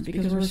dissonance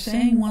because we're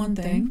saying one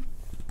thing,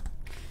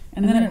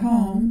 and then at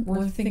home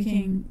we're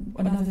thinking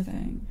another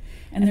thing.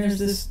 And there's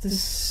this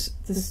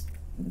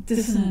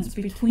dissonance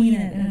between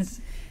it, and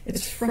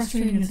it's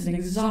frustrating, it's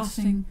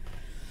exhausting.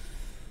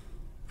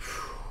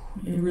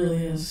 It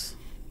really is.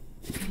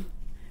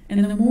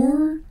 And the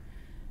more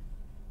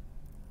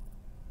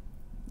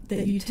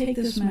that you take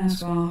this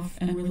mask off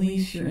and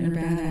release your inner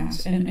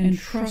badass and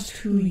trust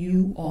who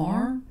you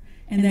are,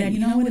 and that, you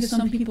know what, if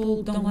some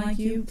people don't like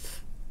you,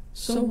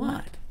 so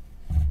what?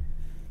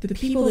 The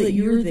people that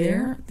you're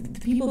there, the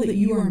people that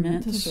you are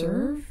meant to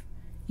serve,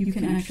 you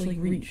can actually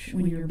reach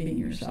when you're being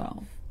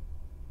yourself.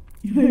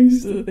 I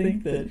used to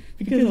think that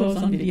because I was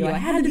on video, I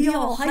had to be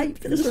all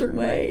hyped in a certain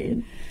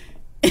way,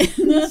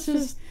 and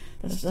that's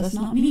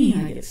not me.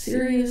 I get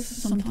serious.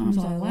 Sometimes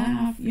I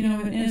laugh,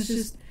 and it's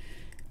just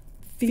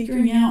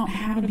figuring out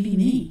how to be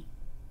me.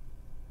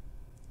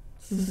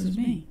 So this is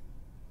me.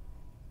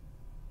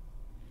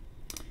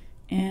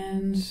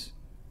 And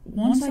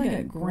once I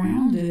got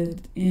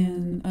grounded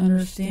in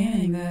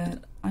understanding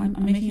that I'm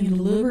making a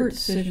deliberate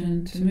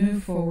decision to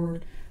move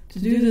forward, to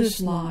do this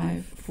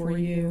live for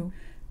you,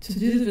 to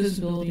do the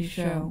visibility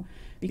show,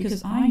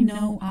 because I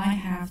know I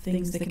have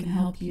things that can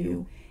help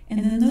you.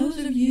 And then those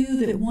of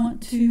you that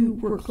want to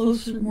work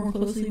more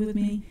closely with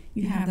me,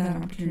 you have that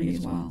opportunity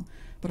as well.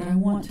 But I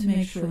want to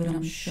make sure that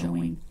I'm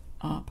showing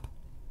up.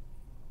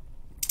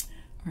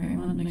 All right, I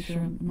want to make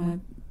sure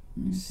let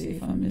me see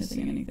if I'm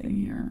missing anything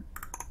here.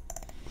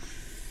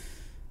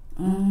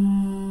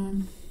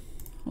 Hold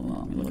on,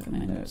 let me look at my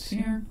notes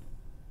here.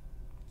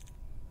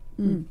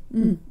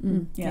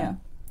 Yeah.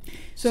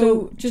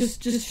 So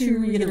just to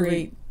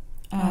reiterate,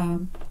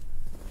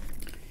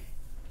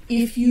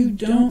 if you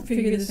don't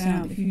figure this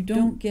out, if you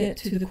don't get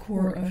to the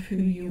core of who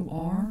you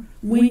are,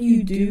 when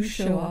you do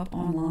show up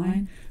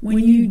online, when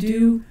you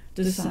do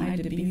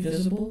decide to be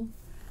visible,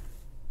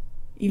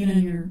 even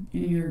in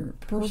your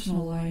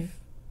personal life,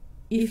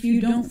 if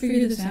you don't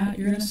figure this out,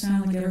 you're going to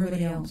sound like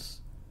everybody else.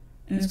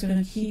 And it's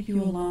going to keep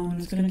you alone.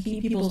 It's going to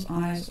keep people's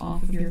eyes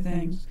off of your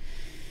things.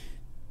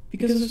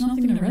 Because there's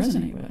nothing to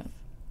resonate with.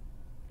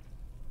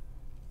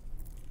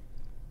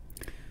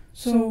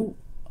 So,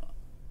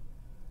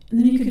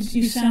 and then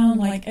you sound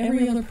like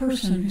every other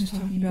person who's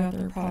talking about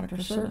their product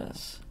or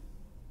service.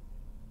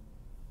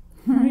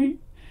 Right?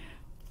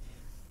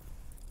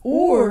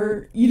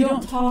 Or you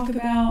don't talk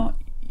about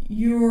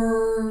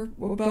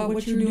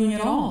what you're doing at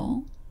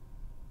all,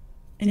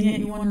 and yet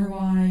you wonder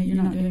why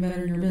you're not doing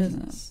better in your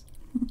business.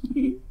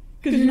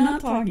 Because you're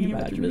not talking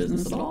about your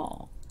business at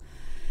all.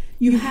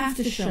 You have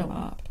to show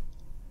up.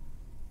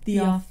 The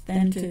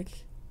authentic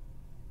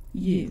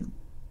you.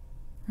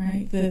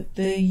 Right?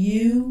 The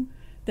you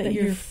that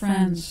your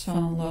friends fell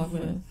in love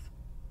with.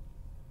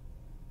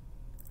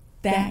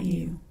 That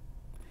you.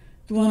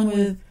 The one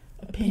with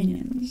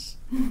opinions.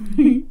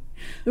 The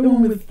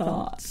one with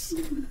thoughts.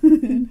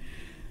 The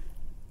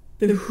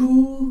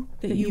who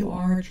that you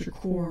are at your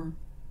core.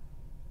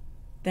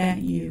 That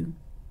you.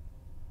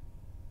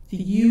 The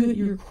you at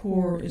your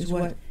core is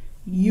what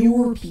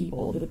your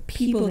people, the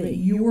people that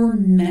you're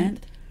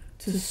meant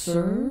to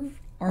serve,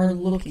 are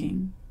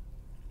looking.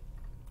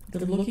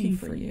 They're looking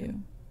for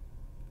you.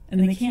 And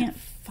they can't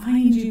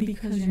find you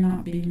because you're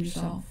not being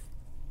yourself.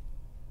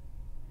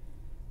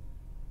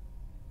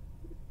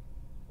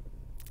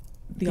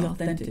 The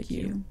authentic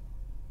you.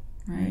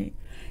 Right?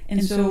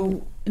 And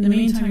so, in the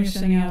meantime, you're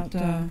sending out,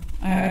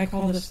 I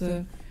call this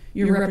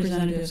your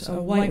representatives,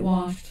 a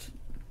whitewashed,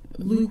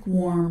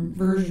 lukewarm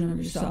version of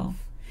yourself.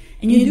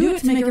 And you do it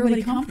to make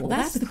everybody comfortable.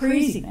 That's the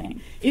crazy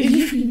thing.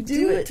 Is you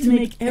do it to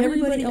make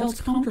everybody else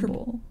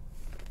comfortable,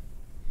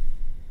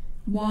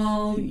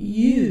 while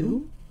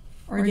you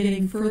are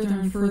getting further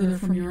and further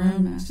from your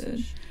own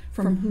message,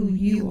 from who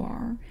you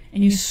are,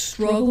 and you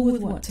struggle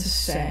with what to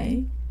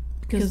say,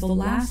 because the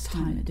last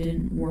time it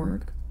didn't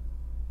work.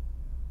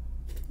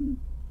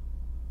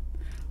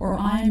 Or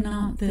I'm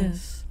not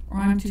this, or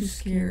I'm too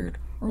scared,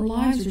 or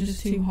lives are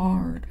just too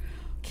hard.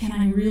 Can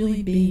I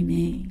really be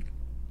me?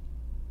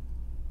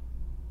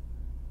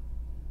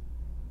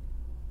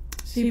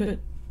 See, but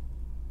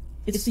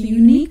it's the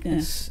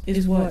uniqueness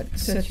is what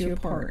sets you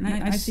apart. And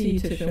I see,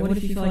 Tisha, what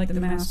if you feel like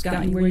the mask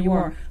got you where you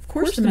are? Of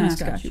course the mask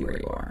got you where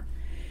you are.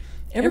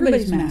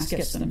 Everybody's mask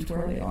gets them to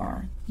where they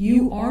are.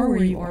 You are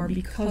where you are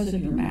because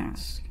of your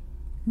mask.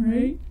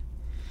 Right?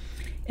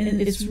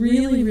 And it's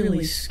really,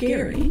 really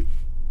scary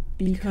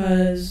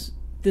because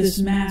this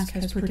mask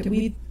has protected.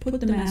 We put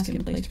the mask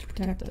in place to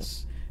protect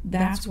us.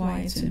 That's why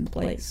it's in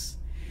place.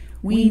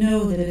 We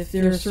know that if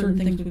there are certain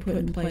things we put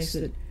in place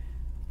that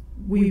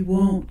we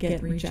won't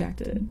get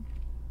rejected.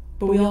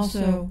 But we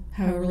also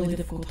have a really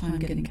difficult time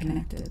getting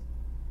connected.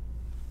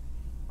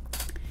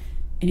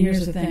 And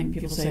here's the thing,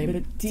 people say,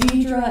 but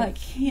Deidre, I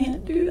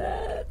can't do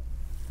that.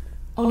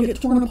 I'll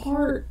get torn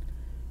apart.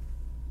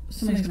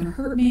 Somebody's going to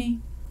hurt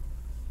me.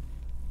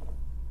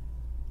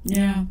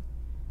 Yeah.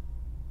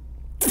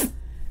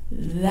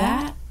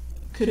 That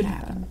could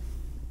happen.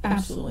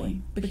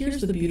 Absolutely. But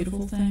here's the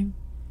beautiful thing.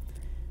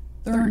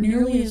 There aren't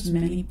nearly as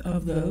many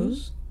of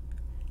those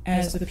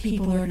as the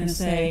people that are going to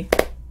say,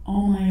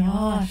 oh my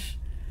gosh,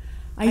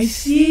 I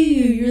see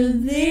you, you're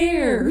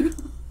there.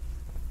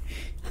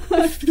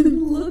 I've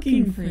been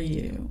looking for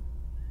you.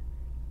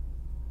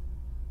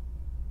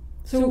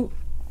 So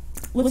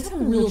let's have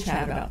a real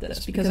chat about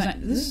this, because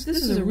this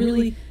is a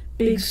really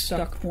big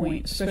stuck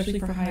point, especially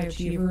for high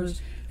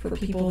achievers, for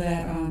people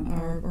that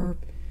are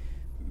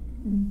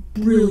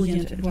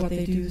brilliant at what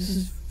they do. This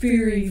is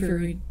very,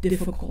 very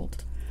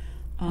difficult.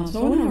 So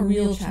I want to have a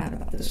real chat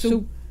about this.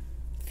 So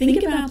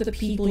think about the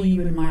people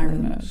you admire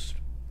the most.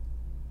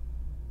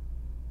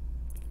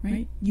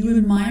 Right? You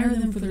admire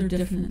them for their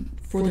differences,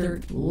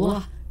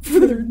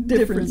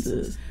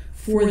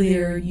 for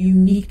their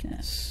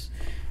uniqueness.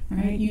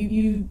 Right?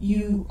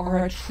 You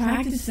are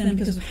attracted to them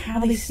because of how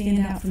they stand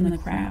out from the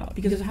crowd,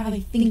 because of how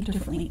they think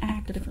differently,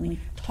 act differently,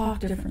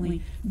 talk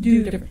differently,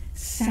 do different,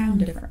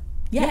 sound different.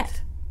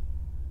 Yet,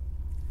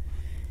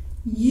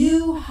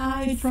 you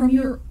hide from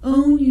your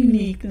own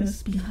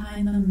uniqueness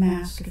behind the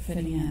mask of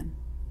fitting in.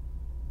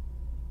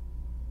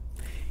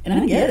 And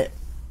I get it.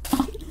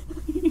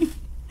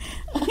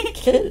 I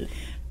get it.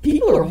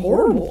 People are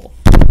horrible.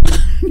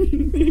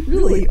 They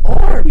really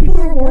are. People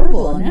are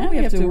horrible. And now we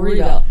have to worry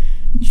about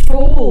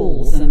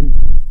trolls and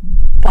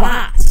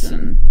bots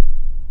and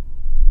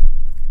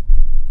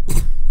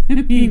I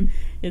mean,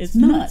 it's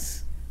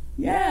nuts.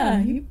 Yeah,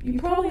 you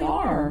probably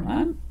are.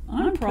 I'm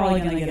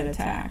probably going to get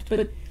attacked.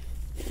 But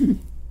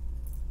and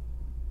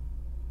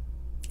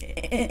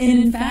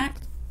in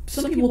fact,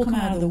 some people will come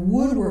out of the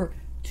woodwork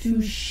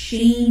to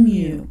shame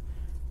you,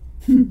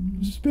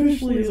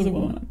 especially as a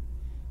woman.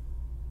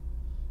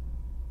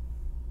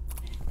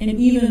 And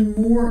even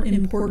more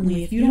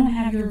importantly, if you don't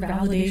have your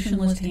validation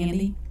list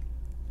handy,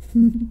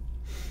 if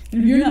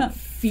you're not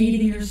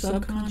feeding your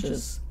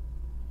subconscious,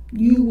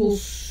 you will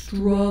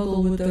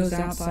struggle with those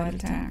outside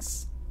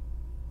attacks.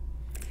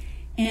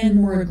 And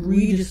more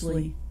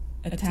egregiously,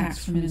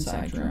 attacks from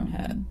inside your own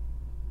head.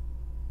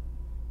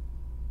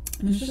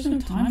 And there's just no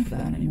time for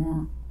that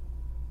anymore.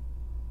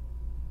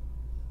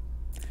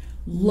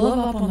 Love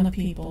up on the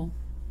people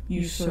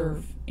you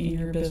serve in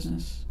your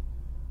business.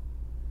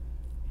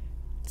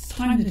 It's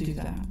time to do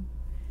that.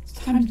 It's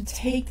time to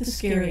take the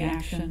scary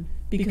action,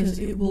 because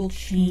it will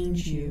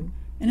change you.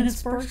 And it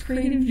sparks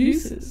creative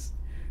juices.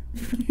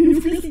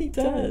 It really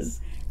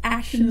does.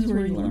 Action is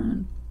where you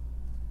learn.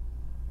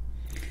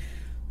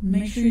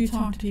 Make sure you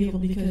talk to people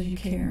because you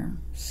care.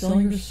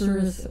 Sell your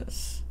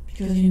services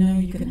because you know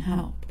you can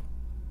help.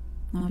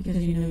 not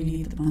because you know you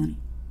need the money.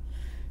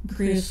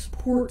 Create a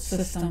support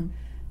system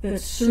that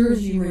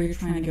serves you where you're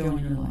trying to go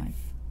in your life.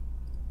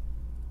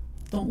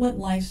 Don't let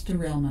life's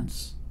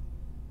derailments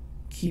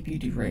keep you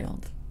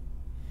derailed.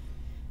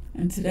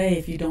 And today,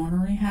 if you don't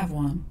already have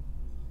one,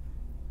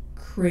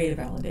 create a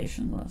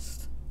validation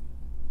list.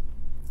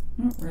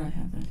 Oh, where do I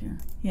have that here?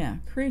 Yeah,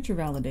 create your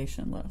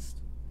validation list.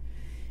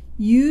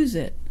 Use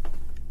it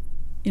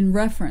in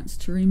reference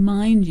to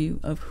remind you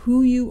of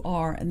who you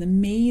are and the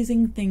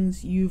amazing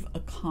things you've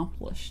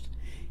accomplished.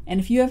 And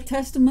if you have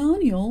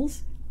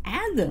testimonials,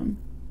 add them.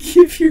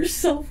 Give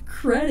yourself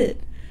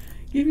credit.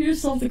 Give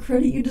yourself the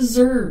credit you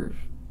deserve.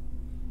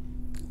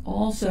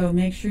 Also,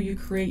 make sure you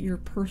create your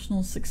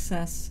personal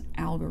success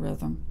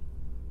algorithm.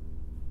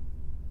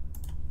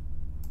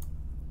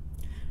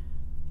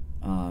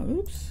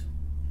 Oops.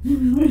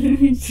 Why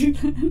did we do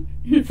that?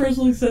 Your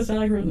personal success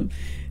algorithm.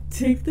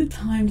 Take the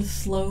time to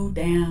slow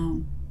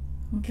down.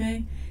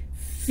 Okay?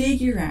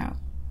 Figure out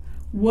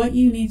what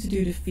you need to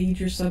do to feed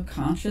your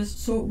subconscious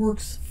so it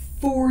works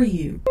for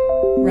you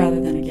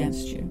rather than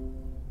against you.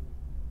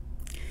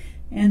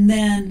 And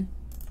then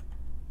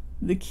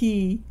the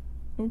key,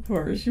 of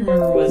course,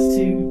 remember, was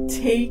to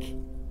take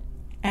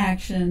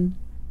action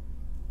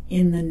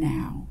in the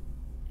now.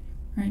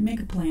 Right?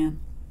 Make a plan.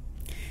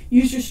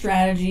 Use your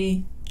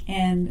strategy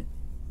and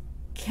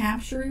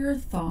capture your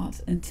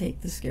thoughts and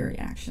take the scary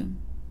action.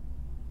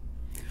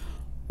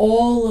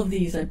 All of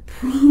these, I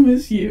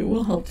promise you,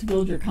 will help to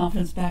build your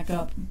confidence back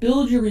up,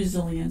 build your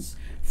resilience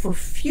for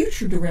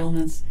future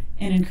derailments,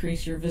 and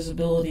increase your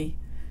visibility,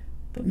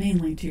 but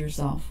mainly to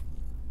yourself.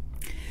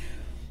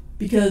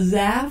 Because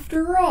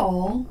after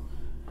all,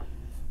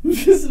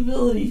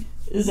 visibility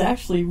is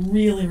actually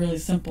really, really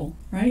simple,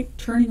 right?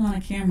 Turning on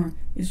a camera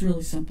is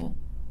really simple.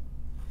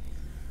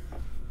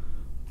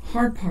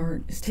 Hard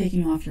part is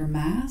taking off your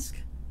mask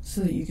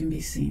so that you can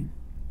be seen.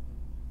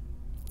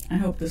 I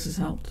hope this has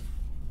helped.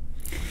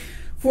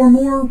 For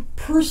more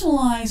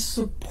personalized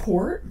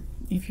support,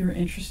 if you're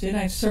interested, I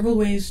have several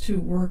ways to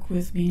work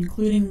with me,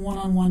 including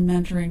one-on-one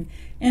mentoring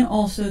and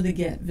also the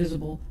Get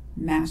Visible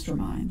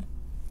Mastermind.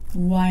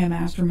 Why a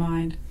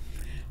mastermind?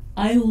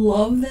 I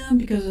love them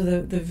because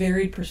of the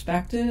varied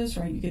perspectives,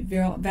 right? You get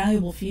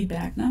valuable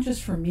feedback, not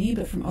just from me,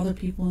 but from other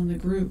people in the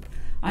group.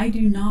 I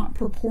do not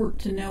purport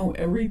to know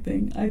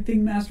everything. I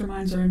think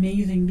masterminds are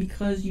amazing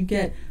because you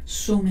get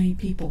so many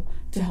people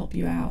to help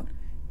you out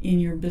in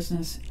your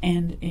business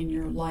and in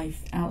your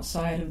life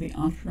outside of the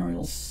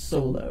entrepreneurial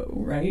solo,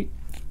 right?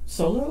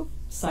 Solo?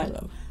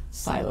 Silo.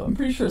 I'm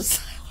pretty sure it's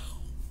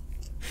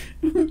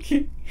silo.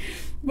 Okay.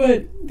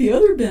 But the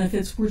other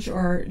benefits, which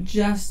are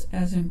just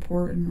as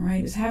important,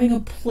 right, is having a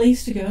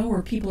place to go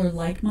where people are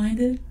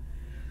like-minded.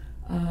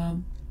 I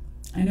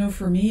know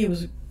for me,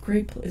 it's a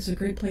great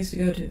place to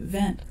go to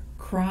vent,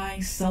 cry,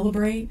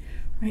 celebrate,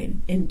 right?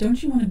 And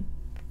don't you want to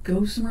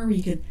go somewhere where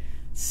you could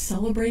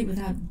celebrate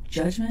without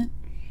judgment?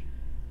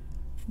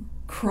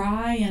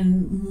 Cry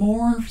and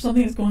mourn for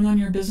something that's going on in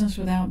your business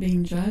without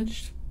being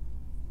judged?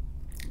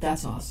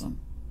 That's awesome.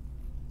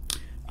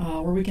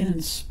 Where we can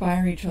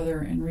inspire each other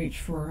and reach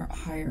for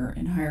higher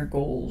and higher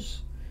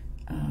goals.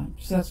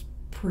 So that's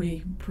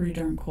pretty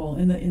darn cool.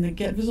 In the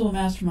Get Visible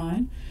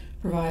Mastermind,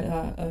 provide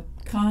a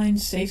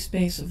kind, safe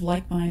space of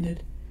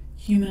like-minded,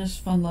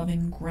 humanist,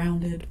 fun-loving,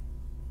 grounded,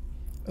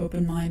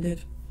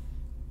 open-minded,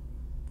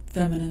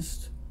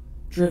 feminist,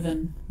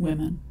 driven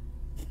women.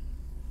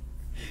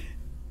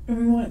 And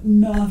we want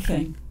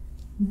nothing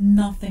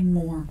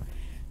more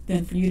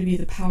than for you to be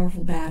the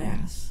powerful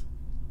badass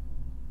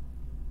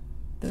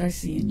that I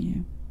see in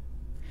you.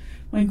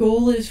 My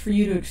goal is for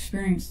you to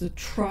experience the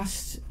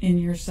trust in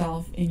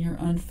yourself in your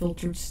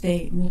unfiltered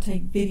state. And we'll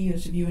take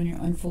videos of you in your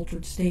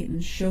unfiltered state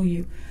and show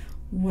you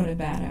what a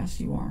badass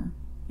you are.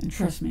 And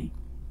trust me,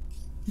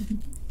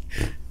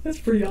 that's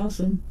pretty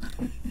awesome.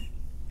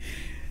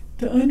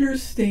 To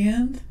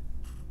understand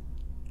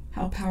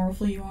how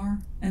powerful you are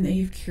and that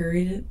you've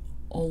carried it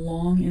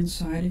along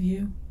inside of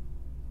you,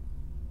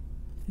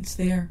 it's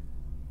there.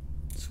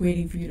 It's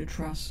waiting for you to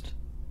trust.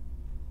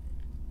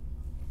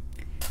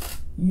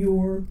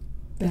 Your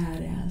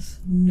badass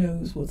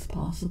knows what's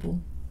possible.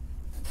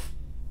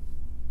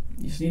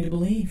 You just need to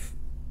believe.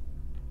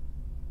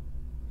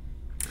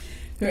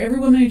 So every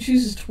woman who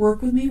chooses to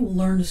work with me will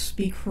learn to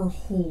speak her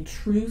whole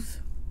truth,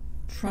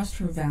 trust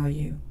her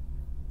value,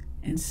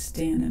 and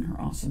stand in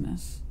her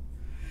awesomeness.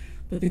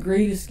 But the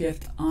greatest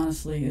gift,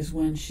 honestly, is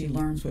when she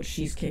learns what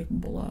she's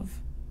capable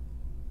of.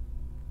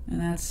 And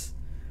that's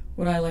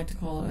what I like to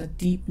call a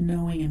deep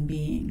knowing and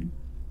being.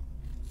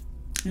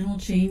 And it'll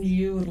change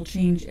you, it'll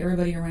change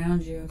everybody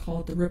around you. I call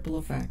it the ripple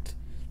effect.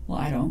 Well,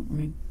 I don't. I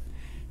mean,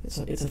 it's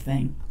a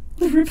thing.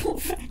 The ripple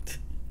effect.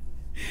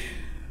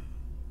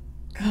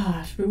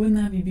 Gosh, but wouldn't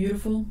that be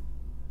beautiful?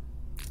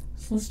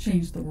 So let's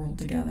change the world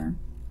together.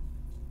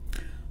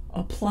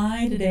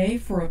 Apply today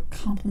for a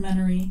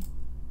complimentary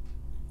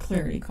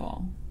clarity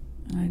call.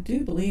 And I do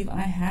believe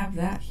I have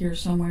that here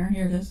somewhere.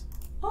 Here it is.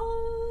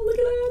 Oh, look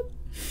at that.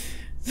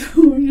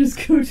 So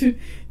just go to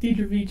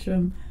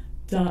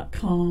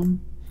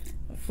DeidreBeacham.com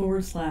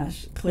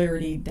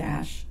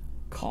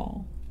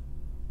 /clarity-call.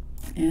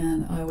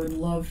 And I would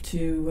love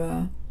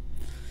to,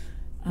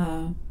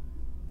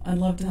 I'd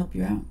love to help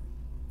you out.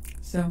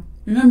 So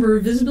remember,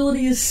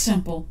 visibility is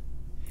simple.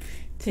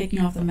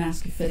 Taking off the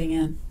mask of fitting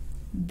in,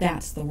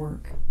 that's the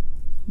work.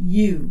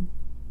 You,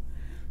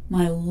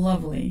 my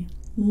lovely,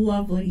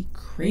 lovely,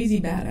 crazy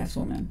badass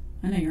woman.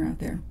 I know you're out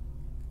there.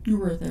 You're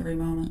worth every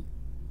moment.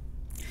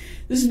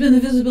 This has been the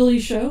Visibility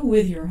Show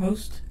with your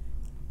host,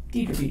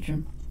 Deidre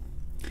Beacham.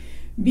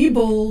 Be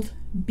bold,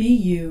 be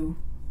you,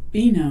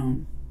 be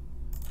known.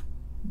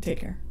 Take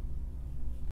care.